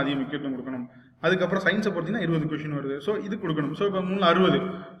அதுக்கு நான் அதிக முக்கியத்துவம் கொடுக்கணும். அதுக்கப்புறம் சயின்ஸை பொறுத்தீங்கன்னா 20 கொஸ்டின் வருது. ஸோ இது கொடுக்கணும். ஸோ இப்போ 3 60.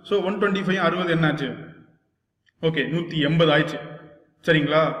 ஸோ 125 60 என்னாச்சு? ஓகே 180 ஆயிடுச்சு.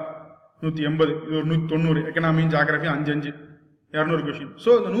 சரிங்களா? 180, இது ஒரு 190. Economy geography 5 200 question. ஸோ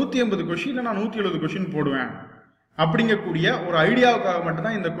இந்த 180 கொஸ்டினில் நான் 170 கொஸ்டின் போடுவேன் அப்படிங்கக்கூடிய ஒரு ஐடியாவுக்காக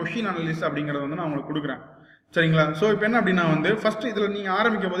மட்டும்தான் இந்த கொஸ்டின் அனாலிசிஸ் அப்படிங்கிறத வந்து நான் உங்களுக்கு கொடுக்குறேன். சரிங்களா? ஸோ இப்போ என்ன அப்படின்னா வந்து ஃபர்ஸ்ட் இதில் நீங்கள்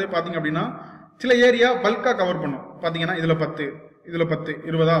ஆரம்பிக்கும் போதே பார்த்தீங்க அப்படின்னா சில ஏரியா பல்காக கவர் பண்ணும். பார்த்தீங்கன்னா இதில் 10, இதில் 10,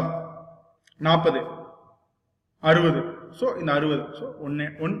 20, 40, 60. ஸோ இந்த 60, ஸோ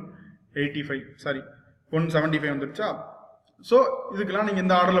 175 வந்துருச்சா? ஸோ இதுக்கெல்லாம் நீங்கள்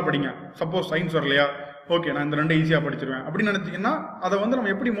இந்த ஆர்டரில் படிங்க. சப்போஸ் சயின்ஸ் வரலையா, ஓகே நான் இந்த ரெண்டு ஈஸியாக படிச்சிருவேன் அப்படின்னு நினச்சிங்கன்னா அதை வந்து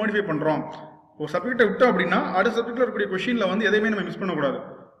நம்ம எப்படி மோடிஃபை பண்ணுறோம், ஒரு சப்ஜெக்டை விட்டோம் அப்படின்னா அடுத்த சப்ஜெக்டில் இருக்கக்கூடிய கொஷினில் வந்து எதையுமே நம்ம மிஸ் பண்ணக்கூடாது.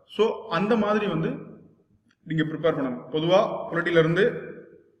 ஸோ அந்த மாதிரி வந்து நீங்கள் ப்ரிப்பேர் பண்ணணும். பொதுவாக பொலிட்டியிலேருந்து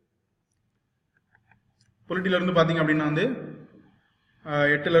பார்த்தீங்க அப்படின்னா வந்து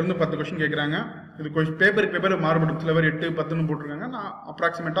 8லேருந்து 10 கொஷின் கேட்குறாங்க. இது பேப்பருக்கு பேப்பர் மாறுபடும். சில பேர் 8, 10ன்னு போட்டிருக்காங்க. நான்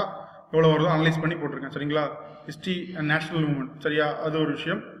அப்ராக்சிமேட்டாக எவ்வளோ வருதோ அனலைஸ் பண்ணி போட்டிருக்கேன். சரிங்களா? ஹிஸ்ட்ரி அண்ட் நேஷனல் மூவ்மெண்ட், சரியா, அது ஒரு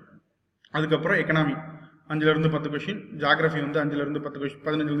விஷயம். அதுக்கப்புறம் எக்கனாமி 5லேருந்து 10 கொஷின், ஜாகிரஃபி வந்து 5லேருந்து 10 question,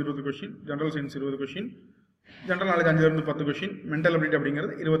 15லேருந்து 20 question, general science 20 question, general knowledge 5லேருந்து 10 question, mental ability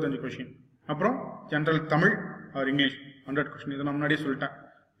அப்படிங்கிறது 25 கொஷின், அப்புறம் general Tamil R English 100 question. இதை நான் முன்னாடியே சொல்லிட்டேன்.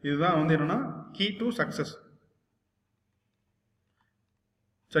 இதுதான் வந்து என்னன்னா கீ டு சக்சஸ்.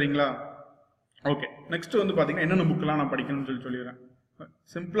 சரிங்களா? ஓகே, நெக்ஸ்ட் வந்து பார்த்தீங்கன்னா என்னென்ன புக்கெல்லாம் நான் படிக்கணும்னு சொல்லிடுறேன்.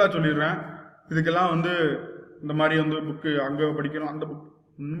 சிம்பிளாக சொல்லிடுறேன். இதுக்கெல்லாம் வந்து இந்த மாதிரி வந்து புக்கு அங்கே படிக்கணும் அந்த புக்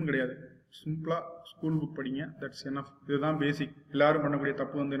ஒன்றும் கிடையாது. சிம்பிளாக ஸ்கூல் புக் படிங்க, தட்ஸ் எனஃப். இதுதான் பேசிக். எல்லாரும் பண்ணக்கூடிய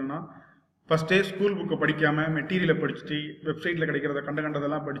தப்பு வந்து என்னென்னா ஃபஸ்ட்டே ஸ்கூல் புக்கை படிக்காமல் மெட்டீரியலை படிச்சுட்டு வெப்சைட்டில் கிடைக்கிறத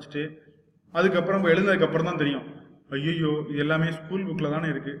கண்டதெல்லாம் படிச்சுட்டு அதுக்கப்புறம் எழுந்ததுக்கப்புறம் தான் தெரியும், ஐயோ இது எல்லாமே ஸ்கூல் புக்கில் தானே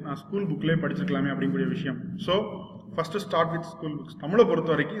இருக்குது, நான் ஸ்கூல் புக்லேயே படிச்சிருக்கலாமே அப்படிங்கிற விஷயம். So first start with school books. தமிழை பொறுத்த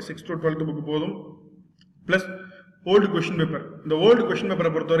வரைக்கும் 6 to 12 புக்கு போதும். Plus old question paper. இந்த ஓல்டு கொஷின்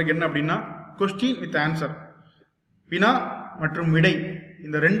பேப்பரை பொறுத்த வரைக்கும் என்ன அப்படின்னா கொஸ்டின் வித் ஆன்சர், வினா மற்றும் விடை,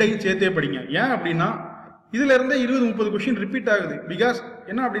 இந்த ரெண்டையும் சேர்த்தே படிங்க. ஏன் அப்படின்னா இதுல இருந்தே 20-30 கொஸ்டின் ரிப்பீட் ஆகுது. பிகாஸ்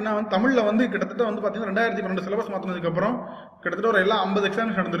என்ன அப்படின்னா வந்து தமிழில் வந்து கிட்டத்தட்ட வந்து பார்த்தீங்கன்னா 2012 சிலபஸ் மாற்றினதுக்கப்புறம் கிட்டத்தட்ட ஒரு எல்லாம் 50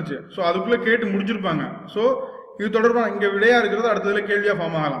 எக்ஸாம்ஸ் நடந்துருச்சு. ஸோ அதுக்குள்ளே கேட்டு முடிச்சிருப்பாங்க. ஸோ இது தொடர்பாக இங்கே விடையா இருக்கிறது அடுத்ததுல கேள்வியாக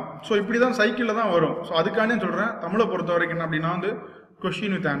ஃபார்ம் ஆகலாம். ஸோ இப்படி தான் சைக்கிளில் தான் வரும். ஸோ அதுக்கானே சொல்கிறேன், தமிழை பொறுத்த வரைக்கும் என்ன அப்படின்னா வந்து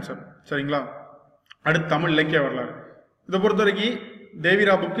கொஸ்டின் வித் ஆன்சர். சரிங்களா? அடுத்து தமிழ் இலக்கிய வரலாறு. இதை பொறுத்த வரைக்கும்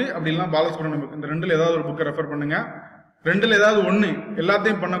தேவிரா புக்கு அப்படி இல்லைனா பாலசுப்ரமணியம் புக், இந்த ரெண்டில் ஏதாவது ஒரு புக்கை ரெஃபர் பண்ணுங்க. ரெண்டில் ஏதாவது ஒன்று,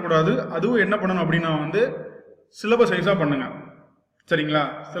 எல்லாத்தையும் பண்ணக்கூடாது. அதுவும் என்ன பண்ணணும் அப்படின்னா வந்து சிலபஸ் வைஸாக பண்ணுங்க. சரிங்களா?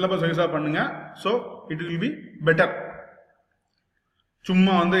 சிலபஸ் வைஸாக பண்ணுங்க. So it will be better.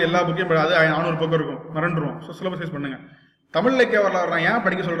 சும்மா வந்து எல்லா புக்கையும் அது 400 பக்கம் இருக்கும், மறந்துடுவோம். ஸோ சிலபஸ் வைஸ் பண்ணுங்க. தமிழ் இலக்கிய வரலாறு நான் ஏன்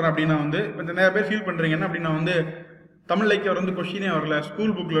படிக்க சொல்கிறேன் அப்படின்னா வந்து இப்போ நிறைய பேர் ஃபீல் பண்ணுறீங்க என்ன அப்படின்னா வந்து தமிழ் இலக்கியம் வந்து கொஸ்டினே வரல,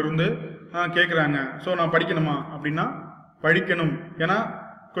 ஸ்கூல் புக்கில் இருந்து கேட்குறாங்க, ஸோ நான் படிக்கணுமா அப்படின்னா படிக்கணும். ஏன்னா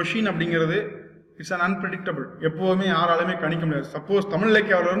கொஷின் அப்படிங்கிறது இட்ஸ் அன் அன்பிரடிக்டபிள். எப்போவுமே யாராலுமே கணிக்க முடியாது. சப்போஸ் தமிழ்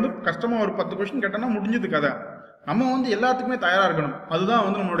இலக்கியாவிலேருந்து கஷ்டமாக ஒரு 10 கொஷின் கேட்டோம்னா முடிஞ்சது கதை. நம்ம வந்து எல்லாத்துக்குமே தயாராக இருக்கணும். அதுதான்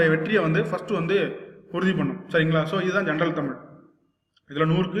வந்து நம்மளுடைய வெற்றியை வந்து ஃபஸ்ட்டு வந்து உறுதி பண்ணும். சரிங்களா? ஸோ இதுதான் ஜென்ரல் தமிழ். இதில்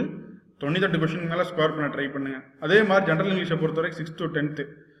 100க்கு 98 கொஷின் மேலே ஸ்கோர் பண்ண ட்ரை பண்ணுங்க. அதே மாதிரி ஜென்ரல் இங்கிலீஷை பொறுத்தவரைக்கும் 6 to 10.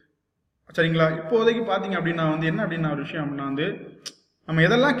 சரிங்களா? இப்போதைக்கு பார்த்தீங்க அப்படின்னா வந்து என்ன அப்படின்னா ஒரு விஷயம் அப்படின்னா வந்து நம்ம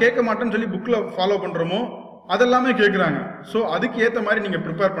எதெல்லாம் கேட்க மாட்டோம்னு சொல்லி புக்கில் ஃபாலோ பண்ணுறோமோ அதெல்லாமே கேட்குறாங்க. ஸோ அதுக்கு ஏற்ற மாதிரி நீங்கள்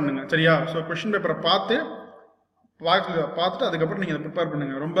ப்ரிப்பேர் பண்ணுங்க. சரியா? ஸோ கொஷின் பேப்பரை பார்த்துட்டு அதுக்கப்புறம் நீங்கள் அதை ப்ரிப்பேர்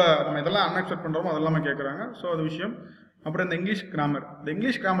பண்ணுங்க. ரொம்ப நம்ம எதெல்லாம் அன்எக்ஸ்பெக்ட் பண்ணுறோமோ அதெல்லாமே கேட்குறாங்க. ஸோ அது விஷயம். அப்புறம் இந்த இங்கிலீஷ் கிராமர். இந்த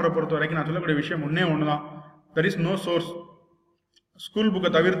இங்கிலீஷ் கிராமரை பொறுத்த வரைக்கும் நான் சொல்லக்கூடிய விஷயம் ஒன்று தான், there is no source. School புக்கை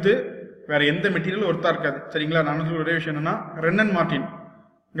தவிர்த்து வேற எந்த மெட்டீரியலும் ஒர்த்தாக இருக்காது. சரிங்களா? நான் சொல்ல ஒரே விஷயம் என்னன்னா ரென்னன் Martin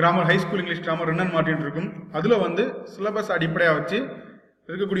grammar, high school English grammar ரென்னன் Martin இருக்கும். அதில் வந்து சிலபஸ் அடிப்படையாக வச்சு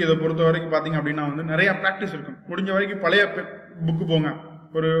இருக்கக்கூடியதை பொறுத்த வரைக்கும் பார்த்தீங்க அப்படின்னா வந்து நிறைய ப்ராக்டிஸ் இருக்கும். முடிஞ்ச வரைக்கும் பழைய புக்கு போங்க,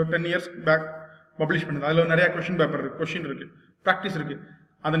 ஒரு 10 years பேக் பப்ளிஷ் பண்ணுது. அதில் நிறைய கொஷின் பேப்பர் இருக்குது, கொஷின் இருக்குது, ப்ராக்டிஸ் இருக்குது.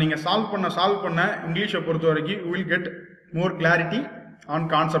 அதை நீங்கள் சால்வ் பண்ண இங்கிலீஷை பொறுத்த வரைக்கும் you will get more clarity on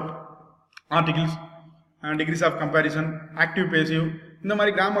concept, articles, decrease of comparison, active passive, இந்த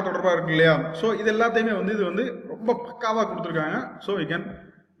மாதிரி கிராமர் தொடர்பாக இருக்கு இல்லையா? ஸோ இது எல்லாத்தையுமே வந்து இது வந்து ரொம்ப பக்காவாக கொடுத்துருக்காங்க. So you can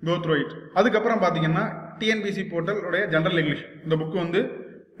go through it. அதுக்கப்புறம் பார்த்தீங்கன்னா டிஎன்பிசி போர்ட்டலுடைய ஜென்ரல் இங்கிலீஷ், இந்த புக்கு வந்து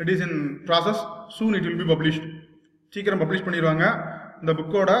it is in process, soon it will be published. சீக்கிரம் பப்ளிஷ் பண்ணிடுவாங்க. இந்த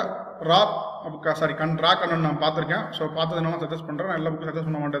புக்கோட ரா கண்ணன் நான் பார்த்துருக்கேன். ஸோ பார்த்ததுனால சஜஸ்ட் பண்ணுறேன். நான் எல்லா புக்கும் சஜஸ்ட்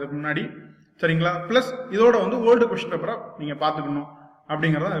பண்ண மாட்டேன் அதுக்கு முன்னாடி. சரிங்களா? ப்ளஸ் இதோட வந்து ஓல்டு கொஸ்டின் பேப்பரை நீங்கள் பார்த்துக்கணும்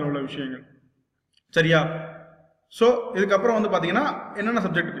அப்படிங்கிறதான் அதில் உள்ள விஷயங்கள். சரியா? ஸோ இதுக்கப்புறம் வந்து பார்த்தீங்கன்னா என்னென்ன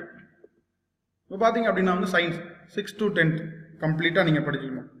சப்ஜெக்ட்டுக்கு இப்போ பார்த்தீங்க அப்படின்னா வந்து சயின்ஸ் 6 to 10 கம்ப்ளீட்டாக நீங்கள்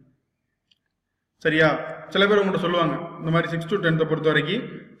படிச்சுக்கணும். சரியா? சில பேர் உங்கள்கிட்ட சொல்லுவாங்க இந்த மாதிரி 6 to 10 பொறுத்த வரைக்கும்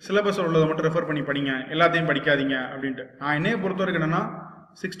சிலபஸில் உள்ளதை மட்டும் ரெஃபர் பண்ணி படிங்க, எல்லாத்தையும் படிக்காதீங்க அப்படின்ட்டு. நான் என்னையை பொறுத்த வரைக்கும் என்னன்னா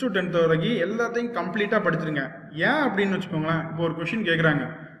 6 to 10 வரைக்கும் எல்லாத்தையும் கம்ப்ளீட்டாக படிச்சிருங்க. ஏன் அப்படின்னு வச்சுக்கோங்களேன், இப்போ ஒரு கொஷின் கேட்குறாங்க,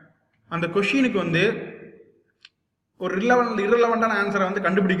 அந்த கொஷினுக்கு வந்து ஒரு இரலவெண்டான ஆன்சரை வந்து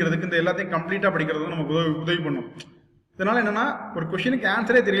கண்டுபிடிக்கிறதுக்கு இந்த எல்லாத்தையும் கம்ப்ளீட்டாக படிக்கிறது நமக்கு உதவி பண்ணும். இதனால என்னன்னா ஒரு கொஷினுக்கு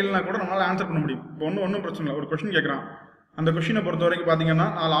ஆன்சரே தெரியலனா கூட நம்மளால ஆன்சர் பண்ண முடியும். இப்போ ஒன்றும் பிரச்சனை இல்லை. ஒரு கொஷின் கேட்குறான், அந்த கொஷினை பொறுத்த வரைக்கும் பார்த்தீங்கன்னா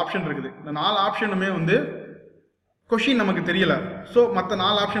 4 ஆப்ஷன் இருக்குது. இந்த 4 ஆப்ஷனுமே வந்து கொஷின் நமக்கு தெரியல. ஸோ மற்ற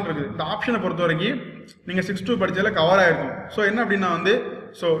 4 ஆப்ஷன் இருக்குது. இந்த ஆப்ஷனை பொறுத்த வரைக்கும் நீங்கள் 6 to படிச்சால கவர் ஆகிருக்கும். ஸோ என்ன அப்படின்னா வந்து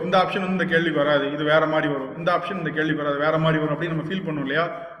இந்த ஆப்ஷன் வந்து இந்த கேள்வி வராது, இது வேற மாதிரி வரும், இந்த ஆப்ஷன் இந்த கேள்வி வராது வேற மாதிரி வரும் அப்படின்னு நம்ம ஃபீல் பண்ணுவோம் இல்லையா?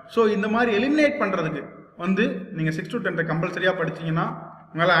 ஸோ இந்த மாதிரி எலிமினேட் பண்ணுறதுக்கு வந்து நீங்கள் 6 to 10 கம்பல்சரியாக படிச்சிங்கன்னா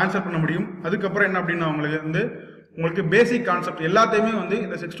உங்களால் ஆன்சர் பண்ண முடியும். அதுக்கப்புறம் என்ன அப்படின்னா உங்களுக்கு பேசிக் கான்செப்ட் எல்லாத்தையுமே வந்து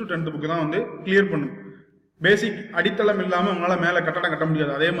இந்த 6 to 10 புக்கு தான் வந்து கிளியர் பண்ணும். பேசிக் அடித்தளம் இல்லாமல் உங்களால் மேலே கட்டடம் கட்ட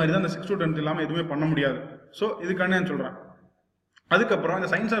முடியாது. அதே மாதிரி தான் இந்த 6 to 10 இல்லாமல் எதுவுமே பண்ண முடியாது. ஸோ இதுக்கான நான் சொல்கிறேன். அதுக்கப்புறம் இந்த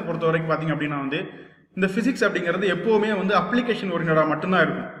சயின்ஸை பொறுத்த வரைக்கும் பார்த்தீங்க அப்படின்னா வந்து இந்த ஃபிசிக்ஸ் அப்படிங்கிறது எப்போவுமே வந்து அப்ளிகேஷன் ஓரியன்டாக மட்டும்தான்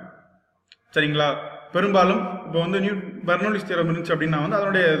இருக்கும். சரிங்களா? பெரும்பாலும் இப்போ வந்து பெர்னோலிஸ் தியரம் இருந்துச்சு அப்படின்னா வந்து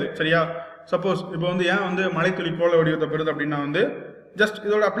அதனுடைய இது சரியா. சப்போஸ் இப்போ வந்து ஏன் வந்து மலைத்துளி கோள வடிவத்தை பெறுது அப்படின்னா வந்து ஜஸ்ட்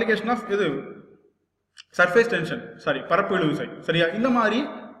இதோட அப்ளிகேஷன் ஆஃப் இது சர்ஃபேஸ் டென்ஷன் பரப்பு இழு விசை சரியா. இந்த மாதிரி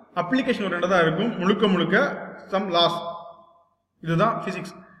அப்ளிகேஷன் ஓரியன்டாக தான் இருக்கும் முழுக்க சம் லாஸ். இதுதான்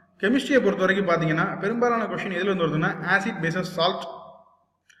ஃபிசிக்ஸ். கெமிஸ்ட்ரியை பொறுத்த வரைக்கும் பார்த்தீங்கன்னா பெரும்பாலான கொஸ்டின் எதில் வந்து வருதுன்னா acid bases salt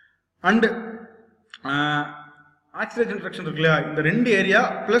and oxidation reduction இருக்கு இல்லையா. இந்த 2 ஏரியா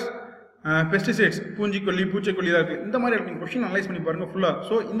பிளஸ் பெஸ்டிசைட்ஸ் பூச்சிக்கொல்லி தான் இருக்குது. இந்த மாதிரி நீங்கள் கொஸ்டின் அனலைஸ் பண்ணி பாருங்க ஃபுல்லாக.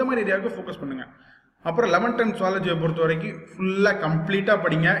 ஸோ இந்த மாதிரி ஏரியாவுக்கு ஃபோக்கஸ் பண்ணுங்க. அப்புறம் 11th and சுவாலஜியை பொறுத்த வரைக்கும் ஃபுல்லாக கம்ப்ளீட்டாக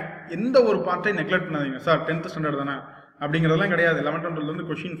படிங்க. எந்த ஒரு பார்ட்டையும் நெக்லெக்ட் பண்ணாதீங்க. சார் 10th standard தானே அப்படிங்கிறதெல்லாம் கிடையாது. 11th and 12th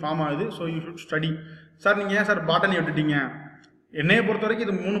question form ஆகுது. So you should study. Sir நீங்கள் ஏன் சார் பாட்டனி விட்டுட்டீங்க? என்னையை பொறுத்த வரைக்கும்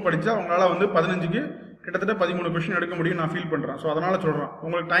இது 3 படித்தா உங்களால் வந்து 15க்கு கிட்டத்தட்ட 13 கொஸ்டின் எடுக்க முடியும் நான் ஃபீல் பண்ணுறேன். ஸோ அதனால் சொல்கிறேன்,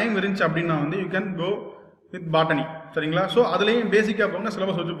 உங்களுக்கு டைம் இருந்துச்சு அப்படின்னா வந்து you can go with botany சரிங்களா. ஸோ அதுலேயும் பேசிக்காக போங்க,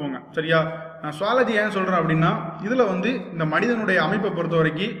 சிலபஸ் வச்சு போங்க சரியா. நான் சுவாலஜி ஏன் சொல்கிறேன் அப்படின்னா இதில் வந்து இந்த மனிதனுடைய அமைப்பை பொறுத்த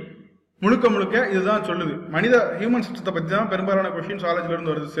வரைக்கும் முழுக்க இதுதான் சொல்லுது. ஹியூமன் சிஸ்டத்தை பற்றி தான் பெரும்பாலான கொஸ்டின்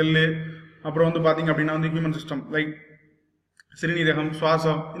சுவாலஜிலேருந்து வருது. செல்லு அப்புறம் வந்து பார்த்தீங்க அப்படின்னா வந்து ஹியூமன் சிஸ்டம் லைக் சிறுநீரகம்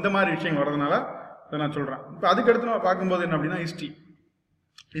சுவாசம் இந்த மாதிரி விஷயங்கள் வரதுனால அதை நான் சொல்கிறேன். இப்போ அதுக்கடுத்து நம்ம பார்க்கும்போது என்ன அப்படின்னா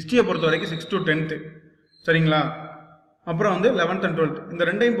ஹிஸ்ட்ரியை பொறுத்த வரைக்கும் 6 to 10 சரிங்களா. அப்புறம் வந்து 11th and 12th இந்த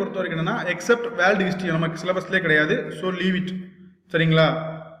 2ஐயும் பொறுத்த வரைக்கும் என்னன்னா எக்ஸப்ட் வேர்ல்டு ஹிஸ்ட்ரி நமக்கு சிலபஸ்லேயே கிடையாது. ஸோ லீவ் இட் சரிங்களா.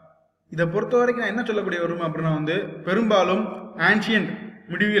 இதை பொறுத்த வரைக்கும் நான் என்ன சொல்லக்கூடிய வரும் அப்படின்னா வந்து பெரும்பாலும் ஆன்ஷியன்ட்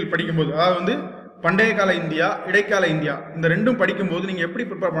மிடிவியல் படிக்கும்போது அதாவது வந்து பண்டைய கால இந்தியா இடைக்கால இந்தியா இந்த 2ம் படிக்கும்போது நீங்கள் எப்படி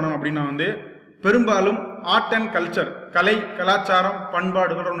ப்ரிப்பேர் பண்ணணும் அப்படின்னா வந்து பெரும்பாலும் ஆர்ட் அண்ட் கல்ச்சர் கலை கலாச்சாரம்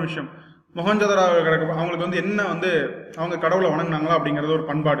பண்பாடு தொடர்பான விஷயம். மொஹஞ்சதாரோ அவங்களுக்கு வந்து என்ன வந்து அவங்க கடவுளை வணங்கினாங்களா அப்படிங்கிறது ஒரு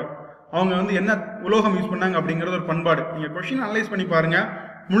பண்பாடு. அவங்க வந்து என்ன உலோகம் யூஸ் பண்ணாங்க அப்படிங்கிறது ஒரு பண்பாடு. நீங்கள் கொஸ்டின் அனலைஸ் பண்ணி பாருங்க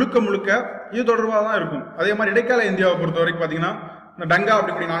முழுக்க இது தொடர்பாக தான் இருக்கும். அதே மாதிரி இடைக்கால இந்தியாவை பொறுத்த வரைக்கும் பார்த்தீங்கன்னா இந்த டங்கா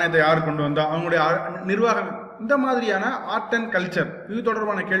அப்படிக்கூடிய நாணயத்தை யார் கொண்டு வந்தா அவங்களுடைய நிர்வாகம் இந்த மாதிரியான ஆர்ட் அண்ட் கல்ச்சர் இது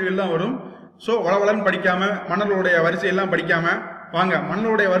தொடர்பான கேள்விகள் தான் வரும். ஸோ வளவலன்னு படிக்காம மன்னர்களுடைய வரிசையெல்லாம் படிக்காம வாங்க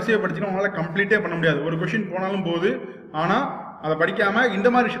மன்னர்களுடைய வரிசையை படிச்சுன்னா உங்களால் கம்ப்ளீட்டே பண்ண முடியாது. ஒரு கொஸ்டின் போனாலும் போகுது, ஆனால் அதை படிக்காம இந்த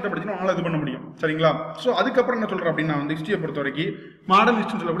மாதிரி விஷயத்தை படிச்சுன்னா உங்களால் இது பண்ண முடியும் சரிங்களா. ஸோ அதுக்கப்புறம் என்ன சொல்கிறேன் அப்படின்னா வந்து ஹிஸ்ட்ரியை பொறுத்த வரைக்கும் மாடர்ன்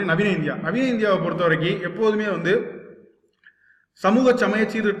ஹிஸ்ட்ரின்னு சொல்லக்கூடிய நவீன இந்தியாவை பொறுத்த வரைக்கும் எப்போதுமே வந்து சமூக சமய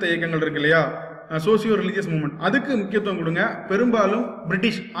சீர்திருத்த இயக்கங்கள் இருக்கு இல்லையா, சோசியோ ரிலீஜியஸ் மூவ்மெண்ட் அதுக்கு முக்கியத்துவம் கொடுங்க. பெரும்பாலும்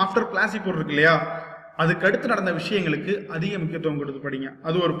பிரிட்டிஷ் ஆஃப்டர் கிளாசிக் இருக்கு இல்லையா அதுக்கு அடுத்து நடந்த விஷயங்களுக்கு அதிக முக்கியத்துவம் கொடுத்து படிங்க.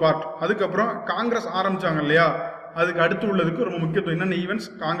 அது ஒரு பார்ட். அதுக்கப்புறம் காங்கிரஸ் ஆரம்பிச்சாங்க இல்லையா அதுக்கு அடுத்து உள்ளதுக்கு ரொம்ப முக்கியத்துவம். என்னென்ன ஈவெண்ட்ஸ்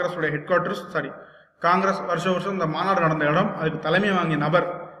காங்கிரஸோட ஹெட் குவார்டர்ஸ் காங்கிரஸ் வருஷம் இந்த மாநாடு நடந்த இடம் அதுக்கு தலைமை வாங்கிய நபர்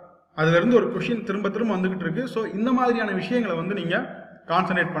அதுல இருந்து ஒரு கொஸ்டின் திரும்ப வந்துகிட்டு இருக்கு. ஸோ இந்த மாதிரியான விஷயங்களை வந்து நீங்க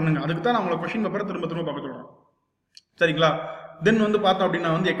கான்சன்ட்ரேட் பண்ணுங்க. அதுக்கு தான் நான் உங்களை கொஸ்டின் பேப்பரை திரும்ப பார்க்க சொல்றேன் சரிங்களா. தென் வந்து பார்த்தோம்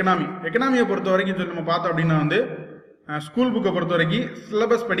அப்படின்னா வந்து எக்கனாமியை பொறுத்த வரைக்கும் நம்ம பார்த்தோம் அப்படின்னா வந்து ஸ்கூல் புக்கை பொறுத்த வரைக்கும்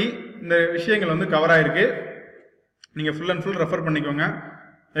சிலபஸ் படி இந்த விஷயங்கள் வந்து கவர் ஆயிருக்கு. நீங்கள் ஃபுல் அண்ட் ஃபுல் ரெஃபர் பண்ணிக்கோங்க.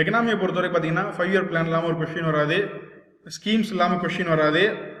 எக்கனாமியை பொறுத்த வரைக்கும் பார்த்தீங்கன்னா 5-year பிளான் இல்லாமல் ஒரு கொஸ்டின் வராது, ஸ்கீம்ஸ் இல்லாமல் கொஸ்டின் வராது,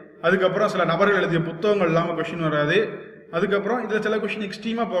 அதுக்கப்புறம் சில நபர்கள் எழுதிய புத்தகங்கள் இல்லாமல் கொஸ்டின் வராது. அதுக்கப்புறம் இதில் சில கொஸ்டின்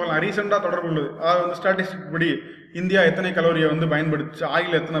எக்ஸ்ட்ரீமாக போகலாம், ரீசெண்டாக தொடர்பு உள்ளது. அதாவது வந்து ஸ்டாட்டிஸ்டிக் படி இந்தியா எத்தனை கலோரியை வந்து பயன்படுத்துச்சு,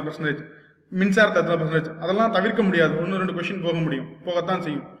 ஆயில் எத்தனை %, மின்சாரத்தை எத்தனை %, அதெல்லாம் தவிர்க்க முடியாது. 1-2 கொஸ்டின் போக முடியும், போகத்தான்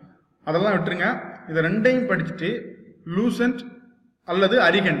செய்யும். அதெல்லாம் விட்டுருங்க. இதை 2ஐயும் படிச்சுட்டு லூசன்ட் அல்லது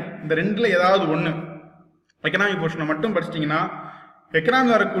அரிகன் இந்த 2ல் ஏதாவது ஒன்று எக்கனாமி போர்ஷனை மட்டும் படிச்சிட்டிங்கன்னா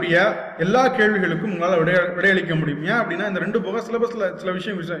எக்கனாமியில் வரக்கூடிய எல்லா கேள்விகளுக்கும் உங்களால் விடையளிக்க முடியும். ஏன் அப்படின்னா இந்த 2 போக சிலபஸில் சில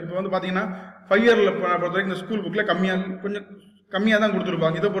விஷயம் இப்போ வந்து பார்த்தீங்கன்னா 5 year பொறுத்த வரைக்கும் இந்த ஸ்கூல் புக்கில் கொஞ்சம் கம்மியாக தான்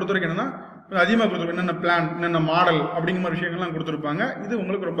கொடுத்துருப்பாங்க. இதை பொறுத்த வரைக்கும் என்னன்னா கொஞ்சம் அதிகமாக கொடுத்துருப்பாங்க. என்னென்ன பிளான் என்னென்ன மாடல் அப்படிங்கிற மாதிரி விஷயங்கள்லாம் கொடுத்துருப்பாங்க. இது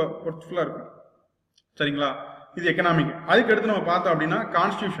உங்களுக்கு ரொம்ப ஒர்த்ஃபுல்லாக இருக்கும் சரிங்களா. இது எக்கனாமிக். அதுக்கு அடுத்து நம்ம பார்த்தோம் அப்படின்னா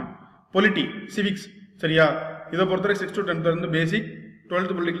கான்ஸ்டியூஷன் பொலிட்டி சிவிக்ஸ் சரியா. இதை பொறுத்தவரை 6 to 10 இருந்து பேசிக்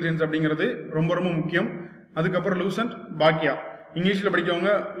 12th பொலிட்டிக்கல் சயின்ஸ் அப்படிங்கிறது ரொம்ப முக்கியம். அதுக்கப்புறம் லூசன்ட் பாக்கியா இங்கிலீஷில்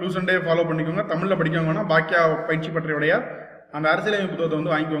படிக்கவங்க லூசண்டே ஃபாலோ பண்ணிக்கோங்க. தமிழில் படிக்கவங்கன்னா பாக்கியா பயிற்சி பற்றியுடைய அந்த அரசியலமைப்பு புத்தகத்தை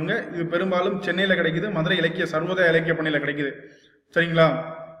வந்து வாங்கிக்கோங்க. இது பெரும்பாலும் சென்னையில் கிடைக்குது, மதுரை இலக்கிய சர்வோதய இலக்கிய பணியில் கிடைக்குது சரிங்களா.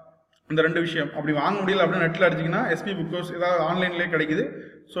 இந்த 2 விஷயம் அப்படி வாங்க முடியல அப்படின்னு நெட்டில் அடிச்சிங்கன்னா எஸ்பி புக் ஹவுஸ் ஏதாவது ஆன்லைன்லேயே கிடைக்குது.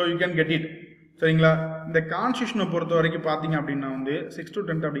 So you can get it சரிங்களா. இந்த கான்ஸ்டியூஷனை பொறுத்த வரைக்கும் பார்த்தீங்க அப்படின்னா வந்து 6 to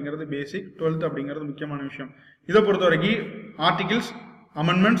 10 அப்படிங்கிறது பேசிக், 12th அப்படிங்கிறது முக்கியமான விஷயம். இதை பொறுத்த வரைக்கும் ஆர்டிகிள்ஸ்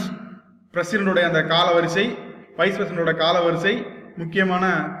அமெண்ட்மெண்ட்ஸ் பிரசிடண்டோடைய அந்த கால வரிசை வைஸ் பிரசிடண்டோட கால வரிசை முக்கியமான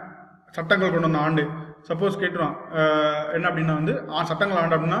சட்டங்கள் கொண்டு வந்த ஆண்டு. சப்போஸ் கேட்டுருவான் என்ன அப்படின்னா வந்து சட்டங்கள்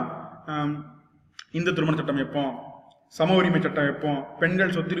ஆண்டு அப்படின்னா இந்து திருமண சட்டம் எப்போம், சம உரிமை சட்டம் எப்போம்,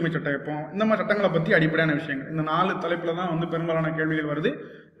 பெண்கள் சொத்துரிமை சட்டம் எப்போம், இந்த மாதிரி சட்டங்களை பற்றி அடிப்படையான விஷயங்கள். இந்த 4 தலைப்பில் தான் வந்து பெரும்பாலான கேள்விகள் வருது,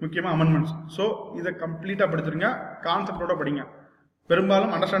 முக்கியமாக அமெண்ட்மெண்ட்ஸ். ஸோ இதை கம்ப்ளீட்டாக படிச்சிருங்க, கான்செப்டோட படிங்க.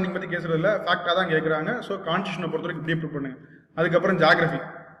 பெரும்பாலும் அண்டர்ஸ்டாண்டிங் பற்றி கேட்கறது இல்லை, ஃபேக்டாக தான் கேட்குறாங்க. ஸோ கான்ஸ்டியூஷனை பொறுத்த வரைக்கும் இப்படியே ப்ரிப்பேர் பண்ணுங்க. அதுக்கப்புறம்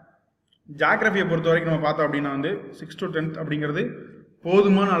ஜாகிரபியை பொறுத்த வரைக்கும் நம்ம பார்த்தோம் அப்படின்னா வந்து 6th to 10th அப்படிங்கிறது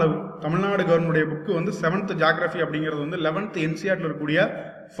போதுமான அளவு. தமிழ்நாடு கவர்மெண்டுடைய புக்கு வந்து 7th ஜாகிரபி அப்படிங்கிறது வந்து 11th NCERTல இருக்கக்கூடிய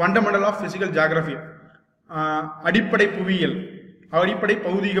ஃபண்டமெண்டல் ஆஃப் பிசிக்கல் ஜாகிரபி, அடிப்படை புவியியல், அடிப்படை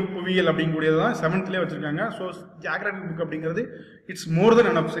பௌதிக புவியியல் அப்படிங்கக்கூடியது தான் 7thலேயே வச்சிருக்காங்க. ஸோ ஜாகிரபி புக் அப்படிங்கிறது it's more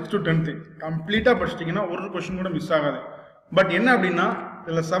then enough. 6th to 10th கம்ப்ளீட்டாக படிச்சிட்டிங்கன்னா ஒரு கொஸ்டின் கூட மிஸ் ஆகாது. பட் என்ன அப்படின்னா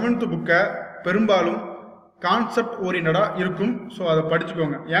இதில் 7th புக்கை பெரும்பாலும் கான்செப்ட் ஓரியன்டாக இருக்கும். ஸோ அதை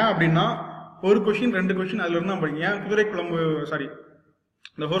படிச்சுக்கோங்க. ஏன் அப்படின்னா ஒரு கொஸ்டின் 2 கொஸ்டின் அதுல இருந்து தான் படிங்க. ஏன்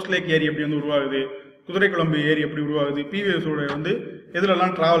இந்த ஹோர்ஸ் லேக் ஏரி எப்படி வந்து உருவாகுது, குதிரைக்குழம்பு ஏரி எப்படி உருவாகுது, பிவிஎஸோட வந்து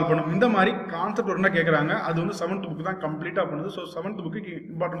எதுலெல்லாம் ட்ராவல் பண்ணும், இந்த மாதிரி கான்செப்ட் ஒன்றா கேட்குறாங்க. அது வந்து 7th புக்கு தான் கம்ப்ளீட்டாக பண்ணுது. ஸோ 7th புக்கு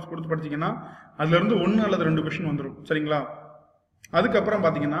இம்பார்ட்டன்ஸ் கொடுத்து படிச்சிங்கன்னா அதுலேருந்து 1 அல்லது 2 கொஸ்டின் வந்துடும். சரிங்களா? அதுக்கப்புறம்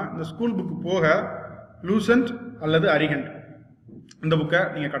பார்த்தீங்கன்னா இந்த ஸ்கூல் புக்கு போக லூசன்ட் அல்லது அரிகண்ட் இந்த புக்கை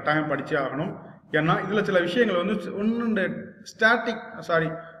நீங்கள் கட்டாயம் படித்தே ஆகணும். ஏன்னா இதில் சில விஷயங்கள் வந்து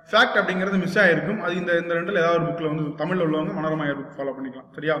ஃபேக்ட் அப்படிங்கிறது மிஸ் ஆகிருக்கும். அது இந்த 2ல் ஏதாவது ஒரு புக்கில் வந்து தமிழில் உள்ளவங்க மனோரமா புக் ஃபாலோ பண்ணிக்கலாம்.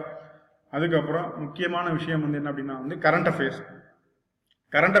 சரியா? அதுக்கப்புறம் முக்கியமான விஷயம் வந்து என்ன அப்படின்னா வந்து கரண்ட்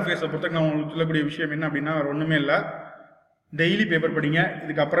அஃபேர்ஸை பொறுத்தவரைக்கும் நான் உங்களுக்கு சொல்லக்கூடிய விஷயம் என்ன அப்படின்னா ஒன்றுமே இல்லை, டெய்லி பேப்பர் படிங்க,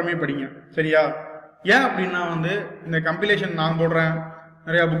 இதுக்கு அப்புறமே படிங்க. சரியா? ஏன் அப்படின்னா வந்து இந்த கம்பிலேஷன் நான் போடுறேன்,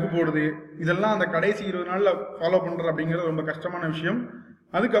 நிறையா புக்கு போடுது, இதெல்லாம் அந்த கடைசி 20 நாளில் ஃபாலோ பண்ணுறது அப்படிங்கிறது ரொம்ப கஷ்டமான விஷயம்.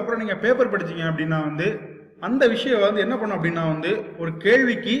 அதுக்கப்புறம் நீங்கள் பேப்பர் படிச்சிங்க அப்படின்னா வந்து அந்த விஷயம் வந்து என்ன பண்ணும் அப்படின்னா வந்து ஒரு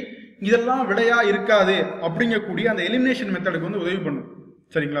கேள்விக்கு இதெல்லாம் விடையா இருக்காது அப்படிங்கக்கூடிய அந்த எலிமினேஷன் மெத்தடுக்கு வந்து உதவி பண்ணும்.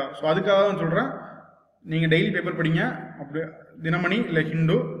 சரிங்களா? ஸோ அதுக்காக தான் சொல்கிறேன், நீங்கள் டெய்லி பேப்பர் படிங்க. அப்படி தினமணி இல்லை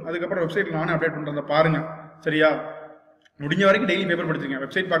ஹிந்து, அதுக்கப்புறம் வெப்சைட்டில் நானே அப்டேட் பண்ணுறதை பாருங்கள். சரியா? முடிஞ்ச வரைக்கும் டெய்லி பேப்பர் படிச்சுங்க.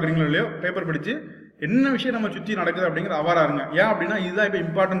 வெப்சைட் பார்க்குறீங்களோ இல்லையோ பேப்பர் படித்து என்ன விஷயம் நம்ம சுற்றி நடக்குது அப்படிங்கிற அவாராக இருங்க. ஏன் அப்படின்னா இதுதான் இப்போ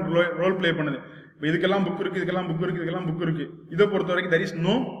இம்பார்ட்டன்ட் ரோல் பிளே பண்ணுது. இப்போ இதுக்கெல்லாம் புக் இருக்குது, இதுக்கெல்லாம் புக் இருக்குது. இதை பொறுத்த வரைக்கும் there is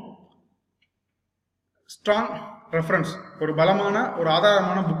no strong reference, ஒரு பலமான ஒரு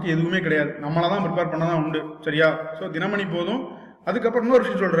ஆதாரமான புக் எதுவுமே கிடையாது. நம்மளை தான் ப்ரிப்பேர் பண்ண தான் உண்டு. சரியா? ஸோ தினமணி போதும். அதுக்கப்புறம் இன்னொரு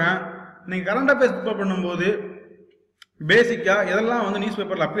விஷயம் சொல்கிறேன், நீங்கள் கரண்ட் அஃபேர்ஸ் ப்ரிப்பேர் பண்ணும்போது பேசிக்காக எதெல்லாம் வந்து நியூஸ்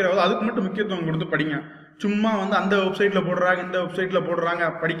பேப்பரில் அப்பியர் ஆகுது அதுக்கு மட்டும் முக்கியத்துவம் கொடுத்து படிங்க. சும்மா வந்து அந்த வெப்சைட்டில் போடுறாங்க, இந்த வெப்சைட்டில் போடுறாங்க,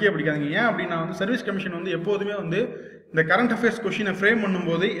 படிக்கவே படிக்காதீங்க. ஏன் அப்படின்னா வந்து சர்வீஸ் கமிஷன் வந்து எப்போதுமே வந்து இந்த கரண்ட் அஃபேர்ஸ் கொஸ்டினை ஃப்ரேம்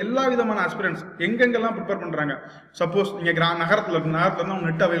பண்ணும்போது எல்லா விதமான ஆஸ்பிரன்ஸ் எங்கெங்கெல்லாம் ப்ரிப்பேர் பண்ணுறாங்க. சப்போஸ் நீங்கள் நகரத்தில் இருந்தால்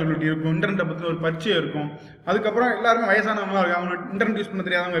நெட் அவைலபிலிட்டி இருக்கும், இன்டர்நெட்டை பற்றி ஒரு பரிச்சயம் இருக்கும். அதுக்கப்புறம் எல்லாருமே வயசானவங்களாம் இருக்காங்க, அவங்க இன்டர்நெட் யூஸ் பண்ண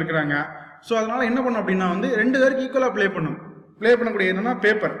தெரியாதவங்க இருக்கிறாங்க. ஸோ அதனால் என்ன பண்ணும் அப்படின்னா வந்து 2 பேருக்கு ஈக்குவலாக ப்ளே பண்ணக்கூடிய என்னன்னா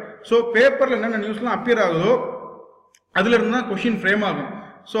பேப்பர். ஸோ பேப்பரில் என்னென்ன நியூஸ்லாம் அப்பியர் ஆகுதோ அதுல இருந்து தான் கொஸ்டின் ஃப்ரேம் ஆகும்.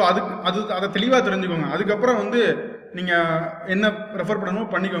 ஸோ அதை தெளிவாக தெரிஞ்சுக்கோங்க. அதுக்கப்புறம் வந்து நீங்கள் என்ன ரெஃபர் பண்ணணுமோ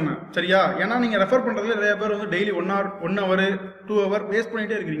பண்ணிக்கோங்க. சரியா? ஏன்னா நீங்கள் ரெஃபர் பண்ணுறதுல நிறைய பேர் வந்து daily 1 hour 1 hour 2 hour waste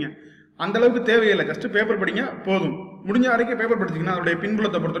பண்ணிகிட்டே இருக்கிறீங்க. அந்த அளவுக்கு தேவையில்லை. ஜஸ்ட் பேப்பர் படிங்க போதும். முடிஞ்ச வரைக்கும் பேப்பர் படிச்சிங்கன்னா அதோடைய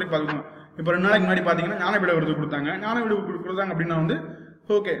பின்புலத்தை பொறுத்த வரைக்கும் பார்த்துக்கோங்க. இப்போ 2 நாளைக்கு முன்னாடி பார்த்தீங்கன்னா ஞானபீட விருது கொடுத்தாங்க அப்படின்னா வந்து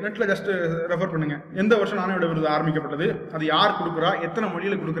ஓகே நெட்டில் ஜஸ்ட் ரெஃபர் பண்ணுங்க. எந்த வருஷம் ஞானபீட விருது ஆரம்பிக்கப்பட்டது, அது யார் கொடுக்குறா, எத்தனை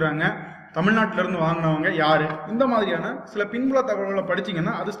மொழியில் கொடுக்குறாங்க, தமிழ்நாட்டிலேருந்து வாங்கினவங்க யார், இந்த மாதிரியான சில பின்புல தகவல்களை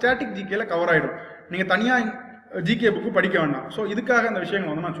படிச்சிங்கன்னா அது ஸ்டாட்டிக் ஜிகேல கவர் ஆகிடும். நீங்கள் தனியாக ஜிகே புக்கு படிக்க வேண்டாம். ஸோ இதுக்காக இந்த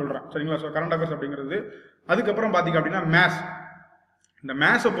விஷயங்கள் வந்து நான் சொல்கிறேன். சரிங்களா? ஸோ கரண்ட் அஃபேர்ஸ் அப்படிங்கிறது. அதுக்கப்புறம் பார்த்தீங்க அப்படின்னா மேத்ஸ். இந்த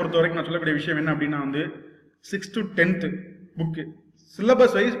மேத்ஸை பொறுத்த வரைக்கும் நான் சொல்லக்கூடிய விஷயம் என்ன அப்படின்னா வந்து 6th to 10th book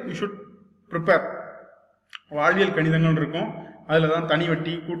syllabus wise you should prepare. வாழ்வியல் கணிதங்கள் இருக்கும், அதில் தான் தனி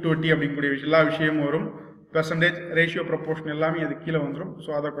வட்டி, கூட்டு வட்டி அப்படிங்கக்கூடிய எல்லா விஷயமும் வரும். பெர்சன்டேஜ், ரேஷியோ, ப்ரொப்போர்ஷன் எல்லாமே அது கீழே வந்துடும். ஸோ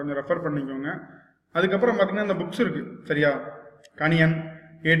அதை கொஞ்சம் ரெஃபர் பண்ணிக்கோங்க. அதுக்கப்புறம் பார்த்தீங்கன்னா இந்த புக்ஸ் இருக்குது. சரியா? Kaniyan,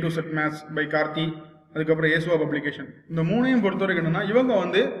 A to Z maths by Karthi, அதுக்கப்புறம் ஏசுவா பப்ளிகேஷன். இந்த 3ஐயும் பொறுத்த வரைக்கும் என்னென்னா இவங்க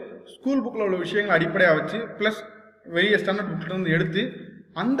வந்து ஸ்கூல் புக்கில் உள்ள விஷயங்களை அடிப்படையாக வச்சு ப்ளஸ் வெரிய ஸ்டாண்டர்ட் புக்கிலேருந்து எடுத்து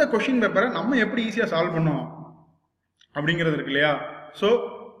அந்த கொஷின் பேப்பரை நம்ம எப்படி ஈஸியாக சால்வ் பண்ணோம் அப்படிங்கிறது இருக்கு இல்லையா? ஸோ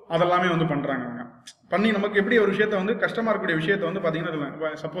அதெல்லாமே வந்து பண்ணுறாங்க. அவங்க பண்ணி நமக்கு எப்படி ஒரு விஷயத்த வந்து கஷ்டமாக இருக்கக்கூடிய விஷயத்த வந்து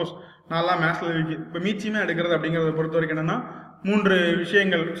பார்த்தீங்கன்னா சப்போஸ் நான்லாம் மேத்ஸில் இப்போ மீச்சியுமே எடுக்கிறது அப்படிங்கிறத பொறுத்த வரைக்கும் என்னென்னா 3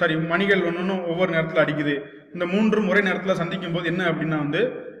 விஷயங்கள் மணிகள் ஒன்று ஒவ்வொரு நேரத்தில் அடிக்குது. இந்த 3 முறை நேரத்தில் சந்திக்கும் போது என்ன அப்படின்னா வந்து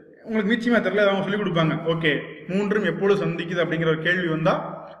உங்களுக்கு மீச்சியமே தெரியல, அவங்க சொல்லிக் கொடுப்பாங்க. ஓகே 3ம் எப்பொழுது சந்திக்குது அப்படிங்கிற ஒரு கேள்வி வந்தால்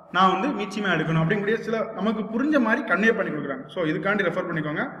நான் வந்து மீச்சியமே எடுக்கணும் அப்படிங்கக்கூடிய சில நமக்கு புரிஞ்ச மாதிரி கன்வே பண்ணி கொடுக்குறாங்க. ஸோ இதுக்காண்டி ரெஃபர்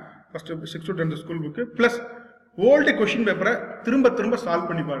பண்ணிக்கோங்க. First 6th to 10th school book plus old question பேப்பரை திரும்ப சால்வ்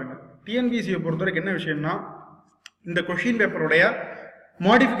பண்ணி பாருங்க. டிஎன்பிஎஸ்சியை பொறுத்த வரைக்கும் என்ன விஷயம்னா இந்த கொஷின் பேப்பருடைய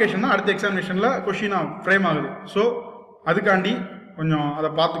மாடிஃபிகேஷன் தான் அடுத்த எக்ஸாமினேஷனில் கொஷினாக ஃப்ரேம் ஆகுது. ஸோ அதுக்காண்டி கொஞ்சம்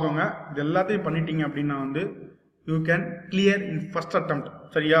அதை பார்த்துக்கோங்க. இது எல்லாத்தையும் பண்ணிட்டீங்க அப்படின்னா வந்து you can clear in first attempt.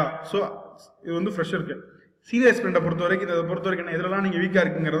 சரியா? ஸோ இது வந்து ஃப்ரெஷருக்கு. சீனியர் ஆஸ்பிரண்ட்டை பொறுத்த வரைக்கும் இதை பொறுத்த வரைக்கும் என்ன எதுலாம் நீங்கள் வீக்காக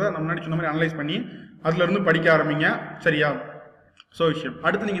இருக்குங்கிறத நம்ம முன்னாடி சொன்ன மாதிரி அனலைஸ் பண்ணி அதுலேருந்து படிக்க ஆரம்பிங்க. சரியா? ஸோ விஷயம்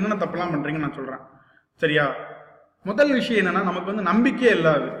அடுத்து நீங்கள் என்னென்ன தப்பெல்லாம் பண்ணுறீங்கன்னு நான் சொல்கிறேன். சரியா? முதல் விஷயம் என்னென்னா, நமக்கு வந்து நம்பிக்கையே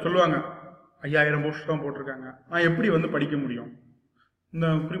இல்லாது. சொல்லுவாங்க 5000 போஸ்ட் தான் போட்டிருக்காங்க, நான் எப்படி வந்து படிக்க முடியும், இந்த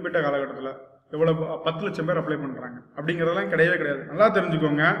குறிப்பிட்ட காலகட்டத்தில் எவ்வளோ 10 லட்சம் பேர் அப்ளை பண்ணுறாங்க அப்படிங்கிறதெல்லாம் கிடையவே கிடையாது. நல்லா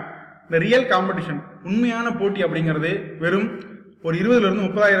தெரிஞ்சுக்கோங்க, இந்த ரியல் காம்படிஷன் உண்மையான போட்டி அப்படிங்கிறது வெறும் ஒரு 20,000 to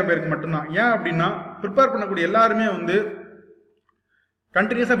 30,000 பேருக்கு மட்டும்தான். ஏன் அப்படின்னா ப்ரிப்பேர் பண்ணக்கூடிய எல்லாருமே வந்து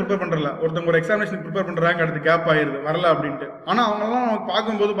கண்டினியூஸாக ப்ரிப்பேர் பண்ணுறல. ஒருத்தவங்க ஒரு எக்ஸாமினேஷன் ப்ரிப்பேர் பண்ணுறாங்க, அடுத்து கேப் ஆயிடுது வரல அப்படின்ட்டு. ஆனால் அவங்கெல்லாம் நமக்கு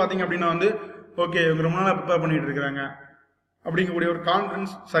பார்க்கும்போது பார்த்தீங்க அப்படின்னா வந்து ஓகே இவங்க ரொம்ப நாளாக ப்ரிப்பேர் பண்ணிட்டு இருக்கிறாங்க அப்படிங்கக்கூடிய ஒரு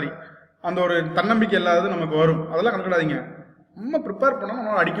கான்ஃபிடன்ஸ், சரி அந்த ஒரு தன்னம்பிக்கை இல்லாதது நமக்கு வரும். அதெல்லாம் கணக்கிடாதீங்க. நம்ம ப்ரிப்பேர் பண்ணால்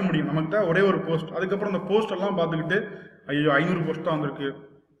நம்மளால் அடிக்க முடியும். நமக்கு தான் ஒரே ஒரு போஸ்ட். அதுக்கப்புறம் அந்த போஸ்ட் எல்லாம் பார்த்துக்கிட்டு ஐயோ 500 போஸ்ட் தான் வந்திருக்கு,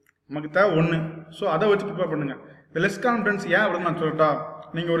 நமக்கு தேவை 1. ஸோ அதை வச்சு ப்ரிப்பேர் பண்ணுங்க. இந்த லெஸ் கான்ஃபிடன்ஸ் ஏன் அப்படின்னு நான் சொல்லட்டா,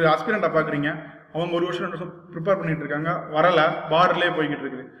 நீங்கள் ஒரு ஆஸ்பிரண்ட்டாக பார்க்குறீங்க, அவங்க 1 வருஷம் 2 வருஷம் ப்ரிப்பேர் பண்ணிட்டு இருக்காங்க, வரலை, பார்டர்லேயே போய்கிட்டு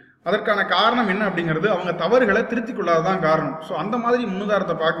இருக்குது. அதற்கான காரணம் என்ன அப்படிங்கிறது அவங்க தவறுகளை திருத்திக் கொள்ளாததான் காரணம். ஸோ அந்த மாதிரி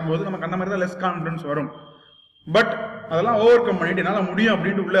முன்னுதாரணத்தை பார்க்கும்போது நமக்கு அந்த மாதிரி தான் லெஸ் கான்ஃபிடன்ஸ் வரும். பட் அதெல்லாம் ஓவர் கம் பண்ணிட்டு என்னால் முடியும்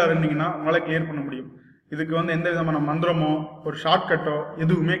அப்படின்ட்டு உள்ளே இருந்தீங்கன்னா உங்களால் கிளியர் பண்ண முடியும். இதுக்கு வந்து எந்த விதமான மந்திரமோ ஒரு ஷார்ட்கட்டோ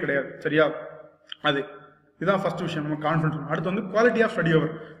எதுவுமே கிடையாது. சரியா? இதுதான் ஃபர்ஸ்ட் விஷயம், நம்ம கான்ஃபிடன்ஸ். அடுத்து வந்து குவாலிட்டி ஆஃப் ஸ்டடி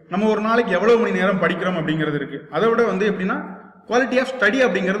ஓவர். நம்ம ஒரு நாளைக்கு எவ்வளோ மணி நேரம் படிக்கிறோம் அப்படிங்கிறது இருக்கு. அதை விட வந்து எப்படின்னா குவாலிட்டி ஆஃப் ஸ்டடி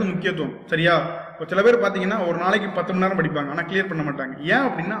அப்படிங்கிறது முக்கியத்துவம். சரியா? இப்போ சில பேர் பார்த்தீங்கன்னா ஒரு நாளைக்கு 10 மணி நேரம் படிப்பாங்க, ஆனால் கிளியர் பண்ண மாட்டாங்க. ஏன்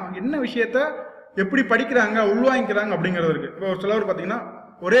அப்படின்னா அவங்க என்ன விஷயத்த எப்படி படிக்கிறாங்க, உள்வாங்கிக்கிறாங்க அப்படிங்கிறது இருக்கு. இப்போ சில பேர் பார்த்தீங்கன்னா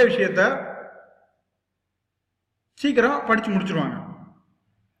ஒரே விஷயத்த சீக்கிரம் படிச்சு முடிச்சிருவாங்க,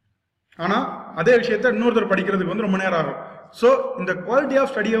 ஆனால் அதே விஷயத்த இன்னொருத்தர் படிக்கிறதுக்கு வந்து ரொம்ப நேரம் ஆகும். ஸோ இந்த குவாலிட்டி ஆஃப்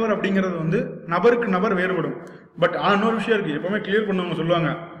ஸ்டடி ஹவர் அப்படிங்கிறது வந்து நபருக்கு நபர் வேறுபடும். பட் ஆனால் இன்னொரு விஷயம் இருக்குது, எப்பவுமே கிளியர் பண்ணவங்க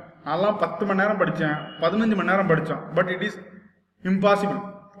சொல்லுவாங்க நான்லாம் 10 மணி நேரம் படித்தேன், 15 மணி நேரம் படித்தேன். But it is impossible.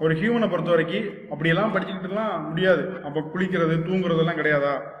 ஒரு ஹியூமனை பொறுத்த வரைக்கும் அப்படியெல்லாம் படிச்சுக்கிட்டுலாம் முடியாது. அப்போ குளிக்கிறது தூங்குறதெல்லாம்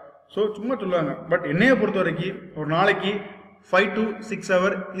கிடையாதா? ஸோ சும்மா சொல்லுவாங்க. பட் என்னையை பொறுத்த வரைக்கும் ஒரு நாளைக்கு 5 to 6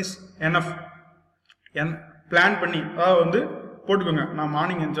 hours is enough. Plan பண்ணி அதாவது வந்து போட்டுக்கோங்க, நான்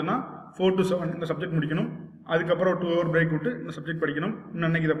மார்னிங் எழுந்தேன்னா 4 to 7 இந்த சப்ஜெக்ட் முடிக்கணும், அதுக்கப்புறம் 2 hour பிரேக் விட்டு இந்த சப்ஜெக்ட் படிக்கணும்,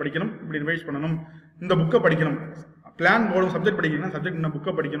 இன்னைக்கு இதை படிக்கணும், இப்படி ரிவைஸ் பண்ணணும், இந்த புக்கை படிக்கணும். பிளான் போடும், சப்ஜெக்ட் படிக்கணும்னா சப்ஜெக்ட் இந்த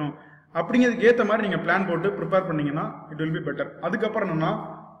புக்கை படிக்கணும் அப்படிங்கிறதுக்கு ஏற்ற மாதிரி நீங்கள் பிளான் போட்டு ப்ரிப்பேர் பண்ணீங்கன்னா இட் வில் பி பெட்டர். அதுக்கப்புறம் என்னன்னா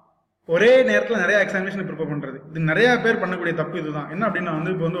ஒரே நேரத்தில் நிறைய எக்ஸாமினேஷன் ப்ரிப்பேர் பண்ணுறது, இது நிறைய பேர் பண்ணக்கூடிய தப்பு. இதுதான் என்ன அப்படின்னா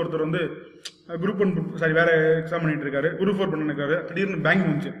வந்து இப்போ வந்து ஒருத்தர் வந்து குரூப் 1 வேற எக்ஸாம் பண்ணிட்டு இருக்காரு, குரூப் 4 பண்ணிருக்காரு, திடீர்னு பேங்கிங்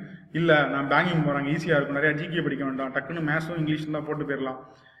வந்துச்சு. இல்லை நான் பேங்கிங் போகிறாங்க, ஈஸியாக இருக்கும், நிறையா ஜிகே படிக்க வேண்டாம், டக்குன்னு மேத்ஸும் இங்கிலீஷும் தான் போட்டு போயிடலாம்.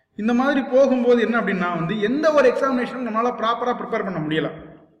 இந்த மாதிரி போகும்போது என்ன அப்படின்னா வந்து எந்த ஒரு எக்ஸாமினேஷனும் நம்மளால் ப்ராப்பராக ப்ரிப்பேர் பண்ண முடியல.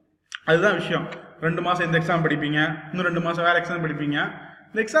 அதுதான் விஷயம். 2 மாதம் இந்த எக்ஸாம் படிப்பீங்க, இன்னும் 2 மாதம் வேறு எக்ஸாம் படிப்பீங்க.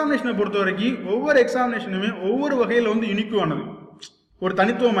 இந்த எக்ஸாமினேஷனை பொறுத்த வரைக்கும் ஒவ்வொரு எக்ஸாமினேஷனுமே ஒவ்வொரு வகையில் வந்து யூனிக்குவானது, ஒரு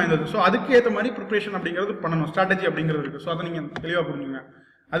தனித்துவம் வாய்ந்தது. ஸோ அதுக்கு ஏற்ற மாதிரி ப்ரிப்பரேஷன் அப்படிங்கிறது பண்ணணும், ஸ்ட்ராட்டஜி அப்படிங்கிறது இருக்குது. ஸோ அதை நீங்கள் தெளிவாக புரிஞ்சுங்க.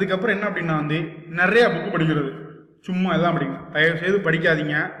 அதுக்கப்புறம் என்ன அப்படின்னா வந்து நிறையா புக்கு படிக்கிறது, சும்மா எல்லாம் படிங்க, தயவு செய்து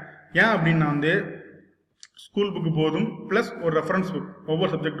படிக்காதீங்க. ஏன் அப்படின்னா வந்து ஸ்கூல் புக்கு போதும், ப்ளஸ் ஒரு ரெஃபரன்ஸ் புக்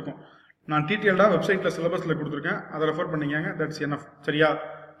ஒவ்வொரு சப்ஜெக்ட்டுக்கும். நான் டீட்டெயில்டாக வெப்சைட்டில் சிலபஸில் கொடுத்துருக்கேன், அதை ரெஃபர் பண்ணிக்கங்க, தட்ஸ் எனஃப். சரியா?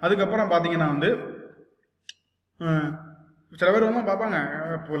 அதுக்கப்புறம் பார்த்தீங்கன்னா வந்து சில பேர் வந்து பார்ப்பாங்க,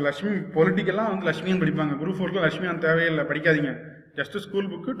 இப்போ லட்சுமி பொலிட்டிக்கெல்லாம் வந்து லட்சுமியான் படிப்பாங்க, குரூப் 4 லட்சுமியான் தேவையில்லை, படிக்காதீங்க. Just school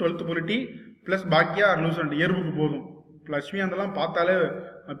book 12th polity plus Baakiya loose and year book போதும். லட்சுமியாந்தெல்லாம் பார்த்தாலே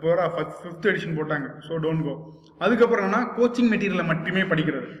இப்போ வர 5th எடிஷன் போட்டாங்க. So don't go. அதுக்கப்புறம் என்னன்னா கோச்சிங் மெட்டீரியலை மட்டுமே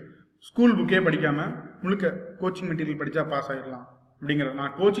படிக்கிறது, ஸ்கூல் புக்கே படிக்காமல் முழுக்க கோச்சிங் மெட்டீரியல் படித்தா பாஸ் ஆகிடலாம் அப்படிங்கிறது.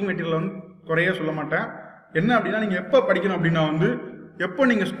 நான் கோச்சிங் மெட்டீரியல் வந்து குறைய சொல்ல மாட்டேன். என்ன அப்படின்னா நீங்கள் எப்போ படிக்கணும் அப்படின்னா வந்து எப்போ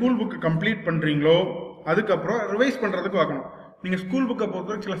நீங்கள் ஸ்கூல் புக்கு கம்ப்ளீட் பண்ணுறீங்களோ அதுக்கப்புறம் ரிவைஸ் பண்ணுறதுக்கு பார்க்கணும். நீங்கள் ஸ்கூல் புக்கை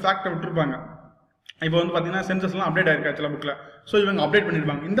பொறுத்தவரைக்கும் சில ஃபேக்டை விட்டுருப்பாங்க. இப்போ வந்து பார்த்தீங்கன்னா சென்சஸ்லாம் அப்டேட் ஆயிருக்கா சில புக்கில், ஸோ இவங்க அப்டேட்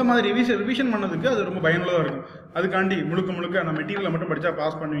பண்ணியிருப்பாங்க. இந்த மாதிரி ரிவிஷன் பண்ணதுக்கு அது ரொம்ப பயனுள்ளதாக இருக்கும். அதுக்காண்டி முழுக்க நான் மெட்டீரியலை மட்டும் படித்தா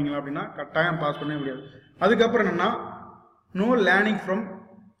பாஸ் பண்ணுவீங்களா அப்படின்னா கட்டாயம் பாஸ் பண்ணவே முடியாது. அதுக்கப்புறம் என்னென்னா no learning from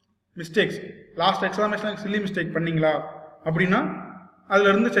mistakes. Last examination chilli mistake பண்ணீங்களா அப்படின்னா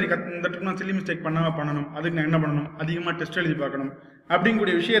அதுலேருந்து சரி இந்த ட்ரிப் நான் சில்லி மிஸ்டேக் பண்ணணும், அதுக்கு நான் என்ன பண்ணணும், அதிகமாக டெஸ்ட் எழுதி பார்க்கணும்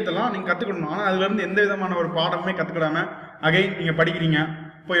அப்படிங்கக்கூடிய விஷயத்தெல்லாம் நீங்கள் கற்றுக்கணும். ஆனால் அதுலேருந்து எந்த விதமான ஒரு பாடமே கற்றுக்கிடாம அகைன் நீங்கள் படிக்கிறீங்க,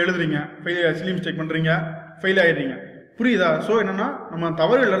 போய் எழுதுறீங்க, சில்லி மிஸ்டேக் பண்ணுறீங்க, ஃபெயில் ஆகிடுறீங்க. புரியுதா? ஸோ என்னென்னா நம்ம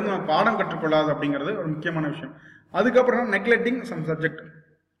தவறுகள்லேருந்து நம்ம பாடம் கற்றுக்கொள்ளாது அப்படிங்கிறது ஒரு முக்கியமான விஷயம். அதுக்கப்புறம் நெக்லெக்டிங் சம் சப்ஜெக்ட்.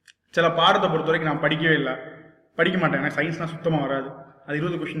 சில பாடத்தை பொறுத்த வரைக்கும் நான் படிக்கவே இல்லை, படிக்க மாட்டேன், எனக்கு சயின்ஸ்லாம் சுத்தமாக வராது, அது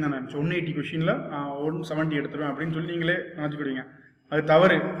 20 கொஸ்டின் தான் இருந்துச்சு, 180 கொஸ்டினில் நான் 170 எடுத்துருவேன் அப்படின்னு சொல்லி நீங்களே நினச்சிக்கிடுவீங்க. அது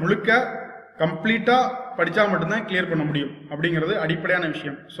தவறு. முழுக்க கம்ப்ளீட்டாக படித்தா மட்டும்தான் கிளியர் பண்ண முடியும் அப்படிங்கிறது அடிப்படையான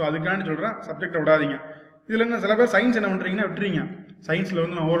விஷயம். ஸோ அதுக்காண்டி சொல்கிறேன், சப்ஜெக்டை விடாதீங்க. இதில் என்ன சில பேர் சயின்ஸ் என்ன பண்ணுறீங்கன்னா விட்டுறீங்க. சயின்ஸில்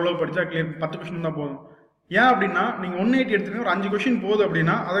வந்து நான் ஓரளவு படித்தா கிளியர் 10 கொஷின் தான் போதும். ஏன் அப்படின்னா நீங்கள் 180 எடுத்துகிட்டு ஒரு 5 கொஷின் போகுது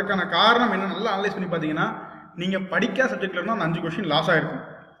அப்படின்னா அதற்கான காரணம் என்ன நல்லா அனலைஸ் பண்ணி பார்த்தீங்கன்னா நீங்கள் படிக்காத சப்ஜெக்ட்ல இருந்தால் அந்த 5 கொஷின் லாஸ் ஆகிருக்கும்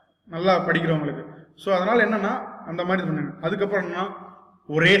நல்லா படிக்கிறவங்களுக்கு. ஸோ அதனால் என்னென்னா அந்த மாதிரி பண்ணுங்க. அதுக்கப்புறம் என்னன்னா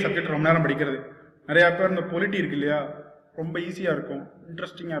ஒரே சப்ஜெக்ட் ரொம்ப நேரம் படிக்கிறது. நிறையா பேர் இந்த பொலிட்டி இருக்கு இல்லையா, ரொம்ப ஈஸியாக இருக்கும்,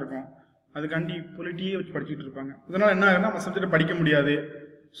 இன்ட்ரெஸ்டிங்காக இருக்கும், அதுக்காண்டி பொலிட்டியே வச்சு படிச்சுட்டு இருப்பாங்க. இதனால் என்ன ஆகுதுன்னா நம்ம சப்ஜெக்டை படிக்க முடியாது.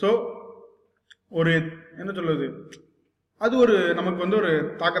 ஸோ ஒரு என்ன சொல்லுவது, அது ஒரு நமக்கு வந்து ஒரு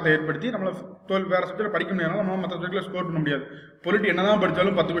தாக்கத்தை ஏற்படுத்தி நம்மளை வேறு சப்ஜெக்ட் படிக்க முடியாதனால நம்ம மற்ற சப்ஜெக்டில் ஸ்கோர் பண்ண முடியாது. பொலிட்டி என்ன தான்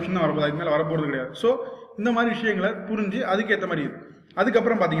படித்தாலும் 10 கொஷின் தான் வரப்போகுது, அதுக்கு மேலே வரப்போகிறது கிடையாது. ஸோ இந்த மாதிரி விஷயங்களை புரிஞ்சு அதுக்கேற்ற மாதிரி இது.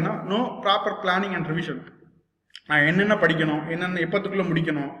 அதுக்கப்புறம் பார்த்தீங்கன்னா no proper planning and revision. நான் என்னென்ன படிக்கணும், என்னென்ன எப்பத்துக்குள்ளே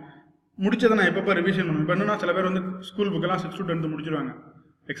முடிக்கணும், முடிச்சதை நான் எப்பப்போ ரிவிஷன் பண்ணணும். இப்போ என்னன்னா சில பேர் வந்து ஸ்கூல் புக்கெல்லாம் 6 to 10 முடிச்சிருவாங்க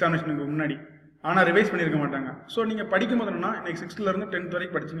எக்ஸாமினேஷனுக்கு முன்னாடி, ஆனால் ரிவைஸ் பண்ணியிருக்க மாட்டாங்க. ஸோ நீங்கள் படிக்கும்போது என்னன்னா இன்னைக்கு 6th-லேருந்து 10th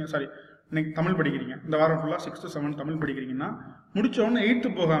வரைக்கும் படிச்சிங்க, சாரி இன்னைக்கு தமிழ் படிக்கிறீங்க, இந்த வாரம் ஃபுல்லாக 6th to 7th தமிழ் படிக்கிறீங்கன்னா முடிச்சோடனே 8th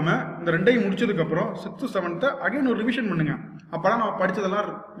போகாமல் இந்த 2ஐயும் முடிச்சதுக்கப்புறம் 6th to 7th அகைன் ஒரு ரிவிஷன் பண்ணுங்க. அப்போலாம் நம்ம படித்ததெல்லாம்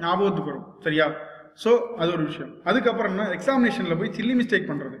ஞாபகத்துக்கு வரும். சரியா? ஸோ அது ஒரு விஷயம். அதுக்கப்புறம் என்ன, எக்ஸாமினேஷனில் போய் சில்லி மிஸ்டேக்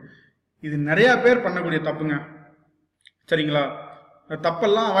பண்ணுறது, இது நிறையா பேர் பண்ணக்கூடிய தப்புங்க. சரிங்களா?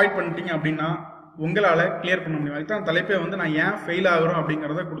 தப்பெல்லாம் அவாய்ட் பண்ணிட்டீங்க அப்படின்னா உங்களால் கிளியர் பண்ண முடியும். அதுதான் தலைப்பே வந்து நான் ஏன் ஃபெயில் ஆகிறோம்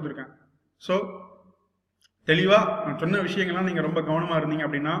அப்படிங்கிறத கொடுத்துருக்கேன். ஸோ தெளிவாக நான் சொன்ன விஷயங்கள்லாம் நீங்கள் ரொம்ப கவனமாக இருந்தீங்க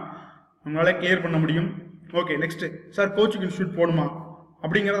அப்படின்னா உங்களால் கிளியர் பண்ண முடியும். Okay, next sir coaching institute போகணுமா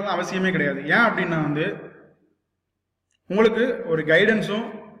அப்படிங்கிறதுலாம் அவசியமே கிடையாது. ஏன் அப்படின்னா வந்து உங்களுக்கு ஒரு கைடன்ஸும்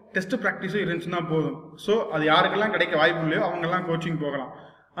டெஸ்ட் ப்ராக்டிஸும் இருந்துச்சுன்னா போதும். ஸோ அது யாருக்கெல்லாம் கிடைக்க வாய்ப்பு இல்லையோ அவங்கெல்லாம் கோச்சிங் போகலாம்.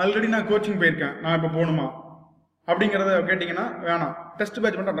 ஆல்ரெடி நான் கோச்சிங் போயிருக்கேன், நான் இப்போ போகணுமா அப்படிங்கிறத கேட்டிங்கன்னா வேணாம், டெஸ்ட்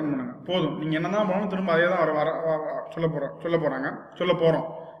பேட்ச் மட்டும் அட்டன் பண்ணுங்க போதும். நீங்கள் என்ன தான் போனாலும் திரும்ப அதே தான் சொல்ல போகிறோம்.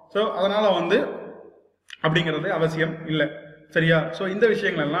 ஸோ அதனால் வந்து அப்படிங்கிறது அவசியம் இல்லை. சரியா? ஸோ இந்த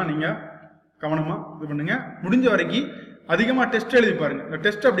விஷயங்களெல்லாம் நீங்கள் கவனமாக இது பண்ணுங்க. முடிஞ்ச வரைக்கும் அதிகமாக டெஸ்ட் எழுதி பாருங்கள். இந்த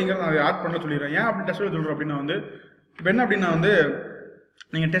டெஸ்ட் அப்படிங்கிறத நான் ஆட் பண்ண சொல்லிடுறேன். ஏன் அப்படி டெஸ்ட் எழுத சொல்கிறேன் அப்படின்னா வந்து இப்போ என்ன அப்படின்னா வந்து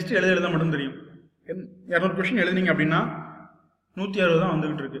நீங்கள் டெஸ்ட் எழுத மட்டும் தெரியும். 200 கொஷின் எழுதினீங்க அப்படின்னா 160 தான்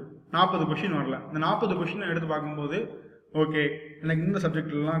வந்துகிட்டு இருக்கு, 40 கொஷின் வரல. இந்த 40 கொஷினை எடுத்து பார்க்கும்போது ஓகே எனக்கு இந்த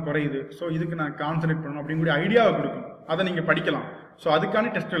சப்ஜெக்ட்லாம் குறையுது, ஸோ இதுக்கு நான் கான்சன்ட்ரேட் பண்ணணும் அப்படிங்கிற ஐடியாவை கொடுக்கும். அதை நீங்கள் படிக்கலாம். ஸோ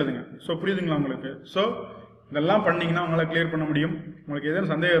அதுக்கான டெஸ்ட் எழுதுங்க. ஸோ புரியுதுங்களா உங்களுக்கு? ஸோ இதெல்லாம் பண்ணிங்கன்னா உங்களால் கிளியர் பண்ண முடியும். உங்களுக்கு எதுவும்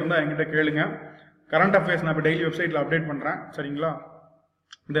சந்தேகம் இருந்தால் என்கிட்ட கேளுங்க. கரண்ட் அஃபேர்ஸ் நான் இப்போ டெய்லி வெப்சைட்டில் அப்டேட் பண்ணுறேன். சரிங்களா?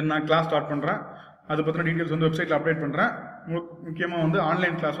 தென் நான் கிளாஸ் ஸ்டார்ட் பண்ணுறேன், அது பற்றின டீட்டெயில்ஸ் வந்து வெப்சைட்டில் அப்டேட் பண்ணுறேன். உங்களுக்கு முக்கியமாக வந்து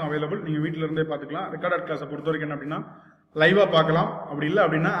ஆன்லைன் கிளாஸும் அவைலபிள், நீங்கள் வீட்டில் இருந்தே பார்த்துக்கலாம். ரெக்கார்டட் கிளாஸை பொறுத்த வரைக்கும் என்ன அப்படின்னா லைவாக பார்க்கலாம். அப்படி இல்லை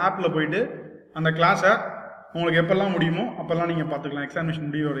அப்படின்னா ஆப்பில் போயிட்டு அந்த கிளாஸை உங்களுக்கு எப்போல்லாம் முடியுமோ அப்போல்லாம் நீங்கள் பார்த்துக்கலாம், எக்ஸாமினேஷன்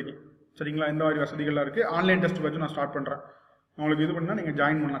முடிகிற வரைக்கும். சரிங்களா? இந்த மாதிரி வசதிகள்லாம் இருக்குது. ஆன்லைன் டெஸ்ட் வச்சு நான் ஸ்டார்ட் பண்ணுறேன். உங்களுக்கு இது பண்ணால் நீங்கள்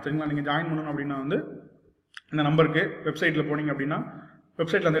ஜாயின் பண்ணலாம். சரிங்களா? நீங்கள் ஜாயின் பண்ணணும் அப்படின்னா வந்து இந்த நம்பருக்கு வெப்சைட்டில் போனீங்க அப்படின்னா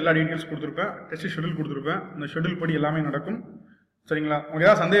வெப்சைட்டில் அந்த எல்லா டீட்டெயில்ஸ் கொடுத்துருப்பேன், டெஸ்ட் ஷெடியூல் கொடுத்துருப்பேன். அந்த ஷெடியூல் படி எல்லாமே நடக்கும். சரிங்களா? உங்களுக்கு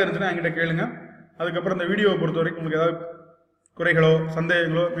ஏதாவது சந்தேகம் இருந்துச்சுன்னா என்கிட்ட கேளுங்க. அதுக்கப்புறம் இந்த வீடியோவை பொறுத்த வரைக்கும் உங்களுக்கு ஏதாவது குறைகளோ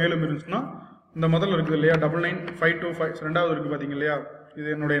சந்தேகங்களோ மேலும் இருந்துச்சுன்னா இந்த முதல்ல இருக்குது இல்லையா 999525 ரெண்டாவது இருக்குது பார்த்தீங்க இல்லையா, இது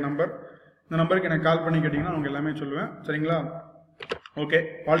என்னுடைய நம்பர். இந்த நம்பருக்கு எனக்கு கால் பண்ணி கேட்டிங்கன்னா உங்களுக்கு எல்லாமே சொல்லுவேன். சரிங்களா? ஓகே,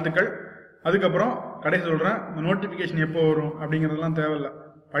 வாழ்த்துக்கள். அதுக்கப்புறம் கடைசி சொல்கிறேன், இந்த நோட்டிஃபிகேஷன் எப்போ வரும் அப்படிங்கிறதெல்லாம் தேவையில்லை,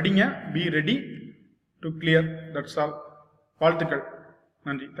 படிங்க, be ready to clear, that's all. வாழ்த்துக்கள்.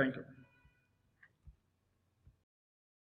 நன்றி, தேங்க்யூ.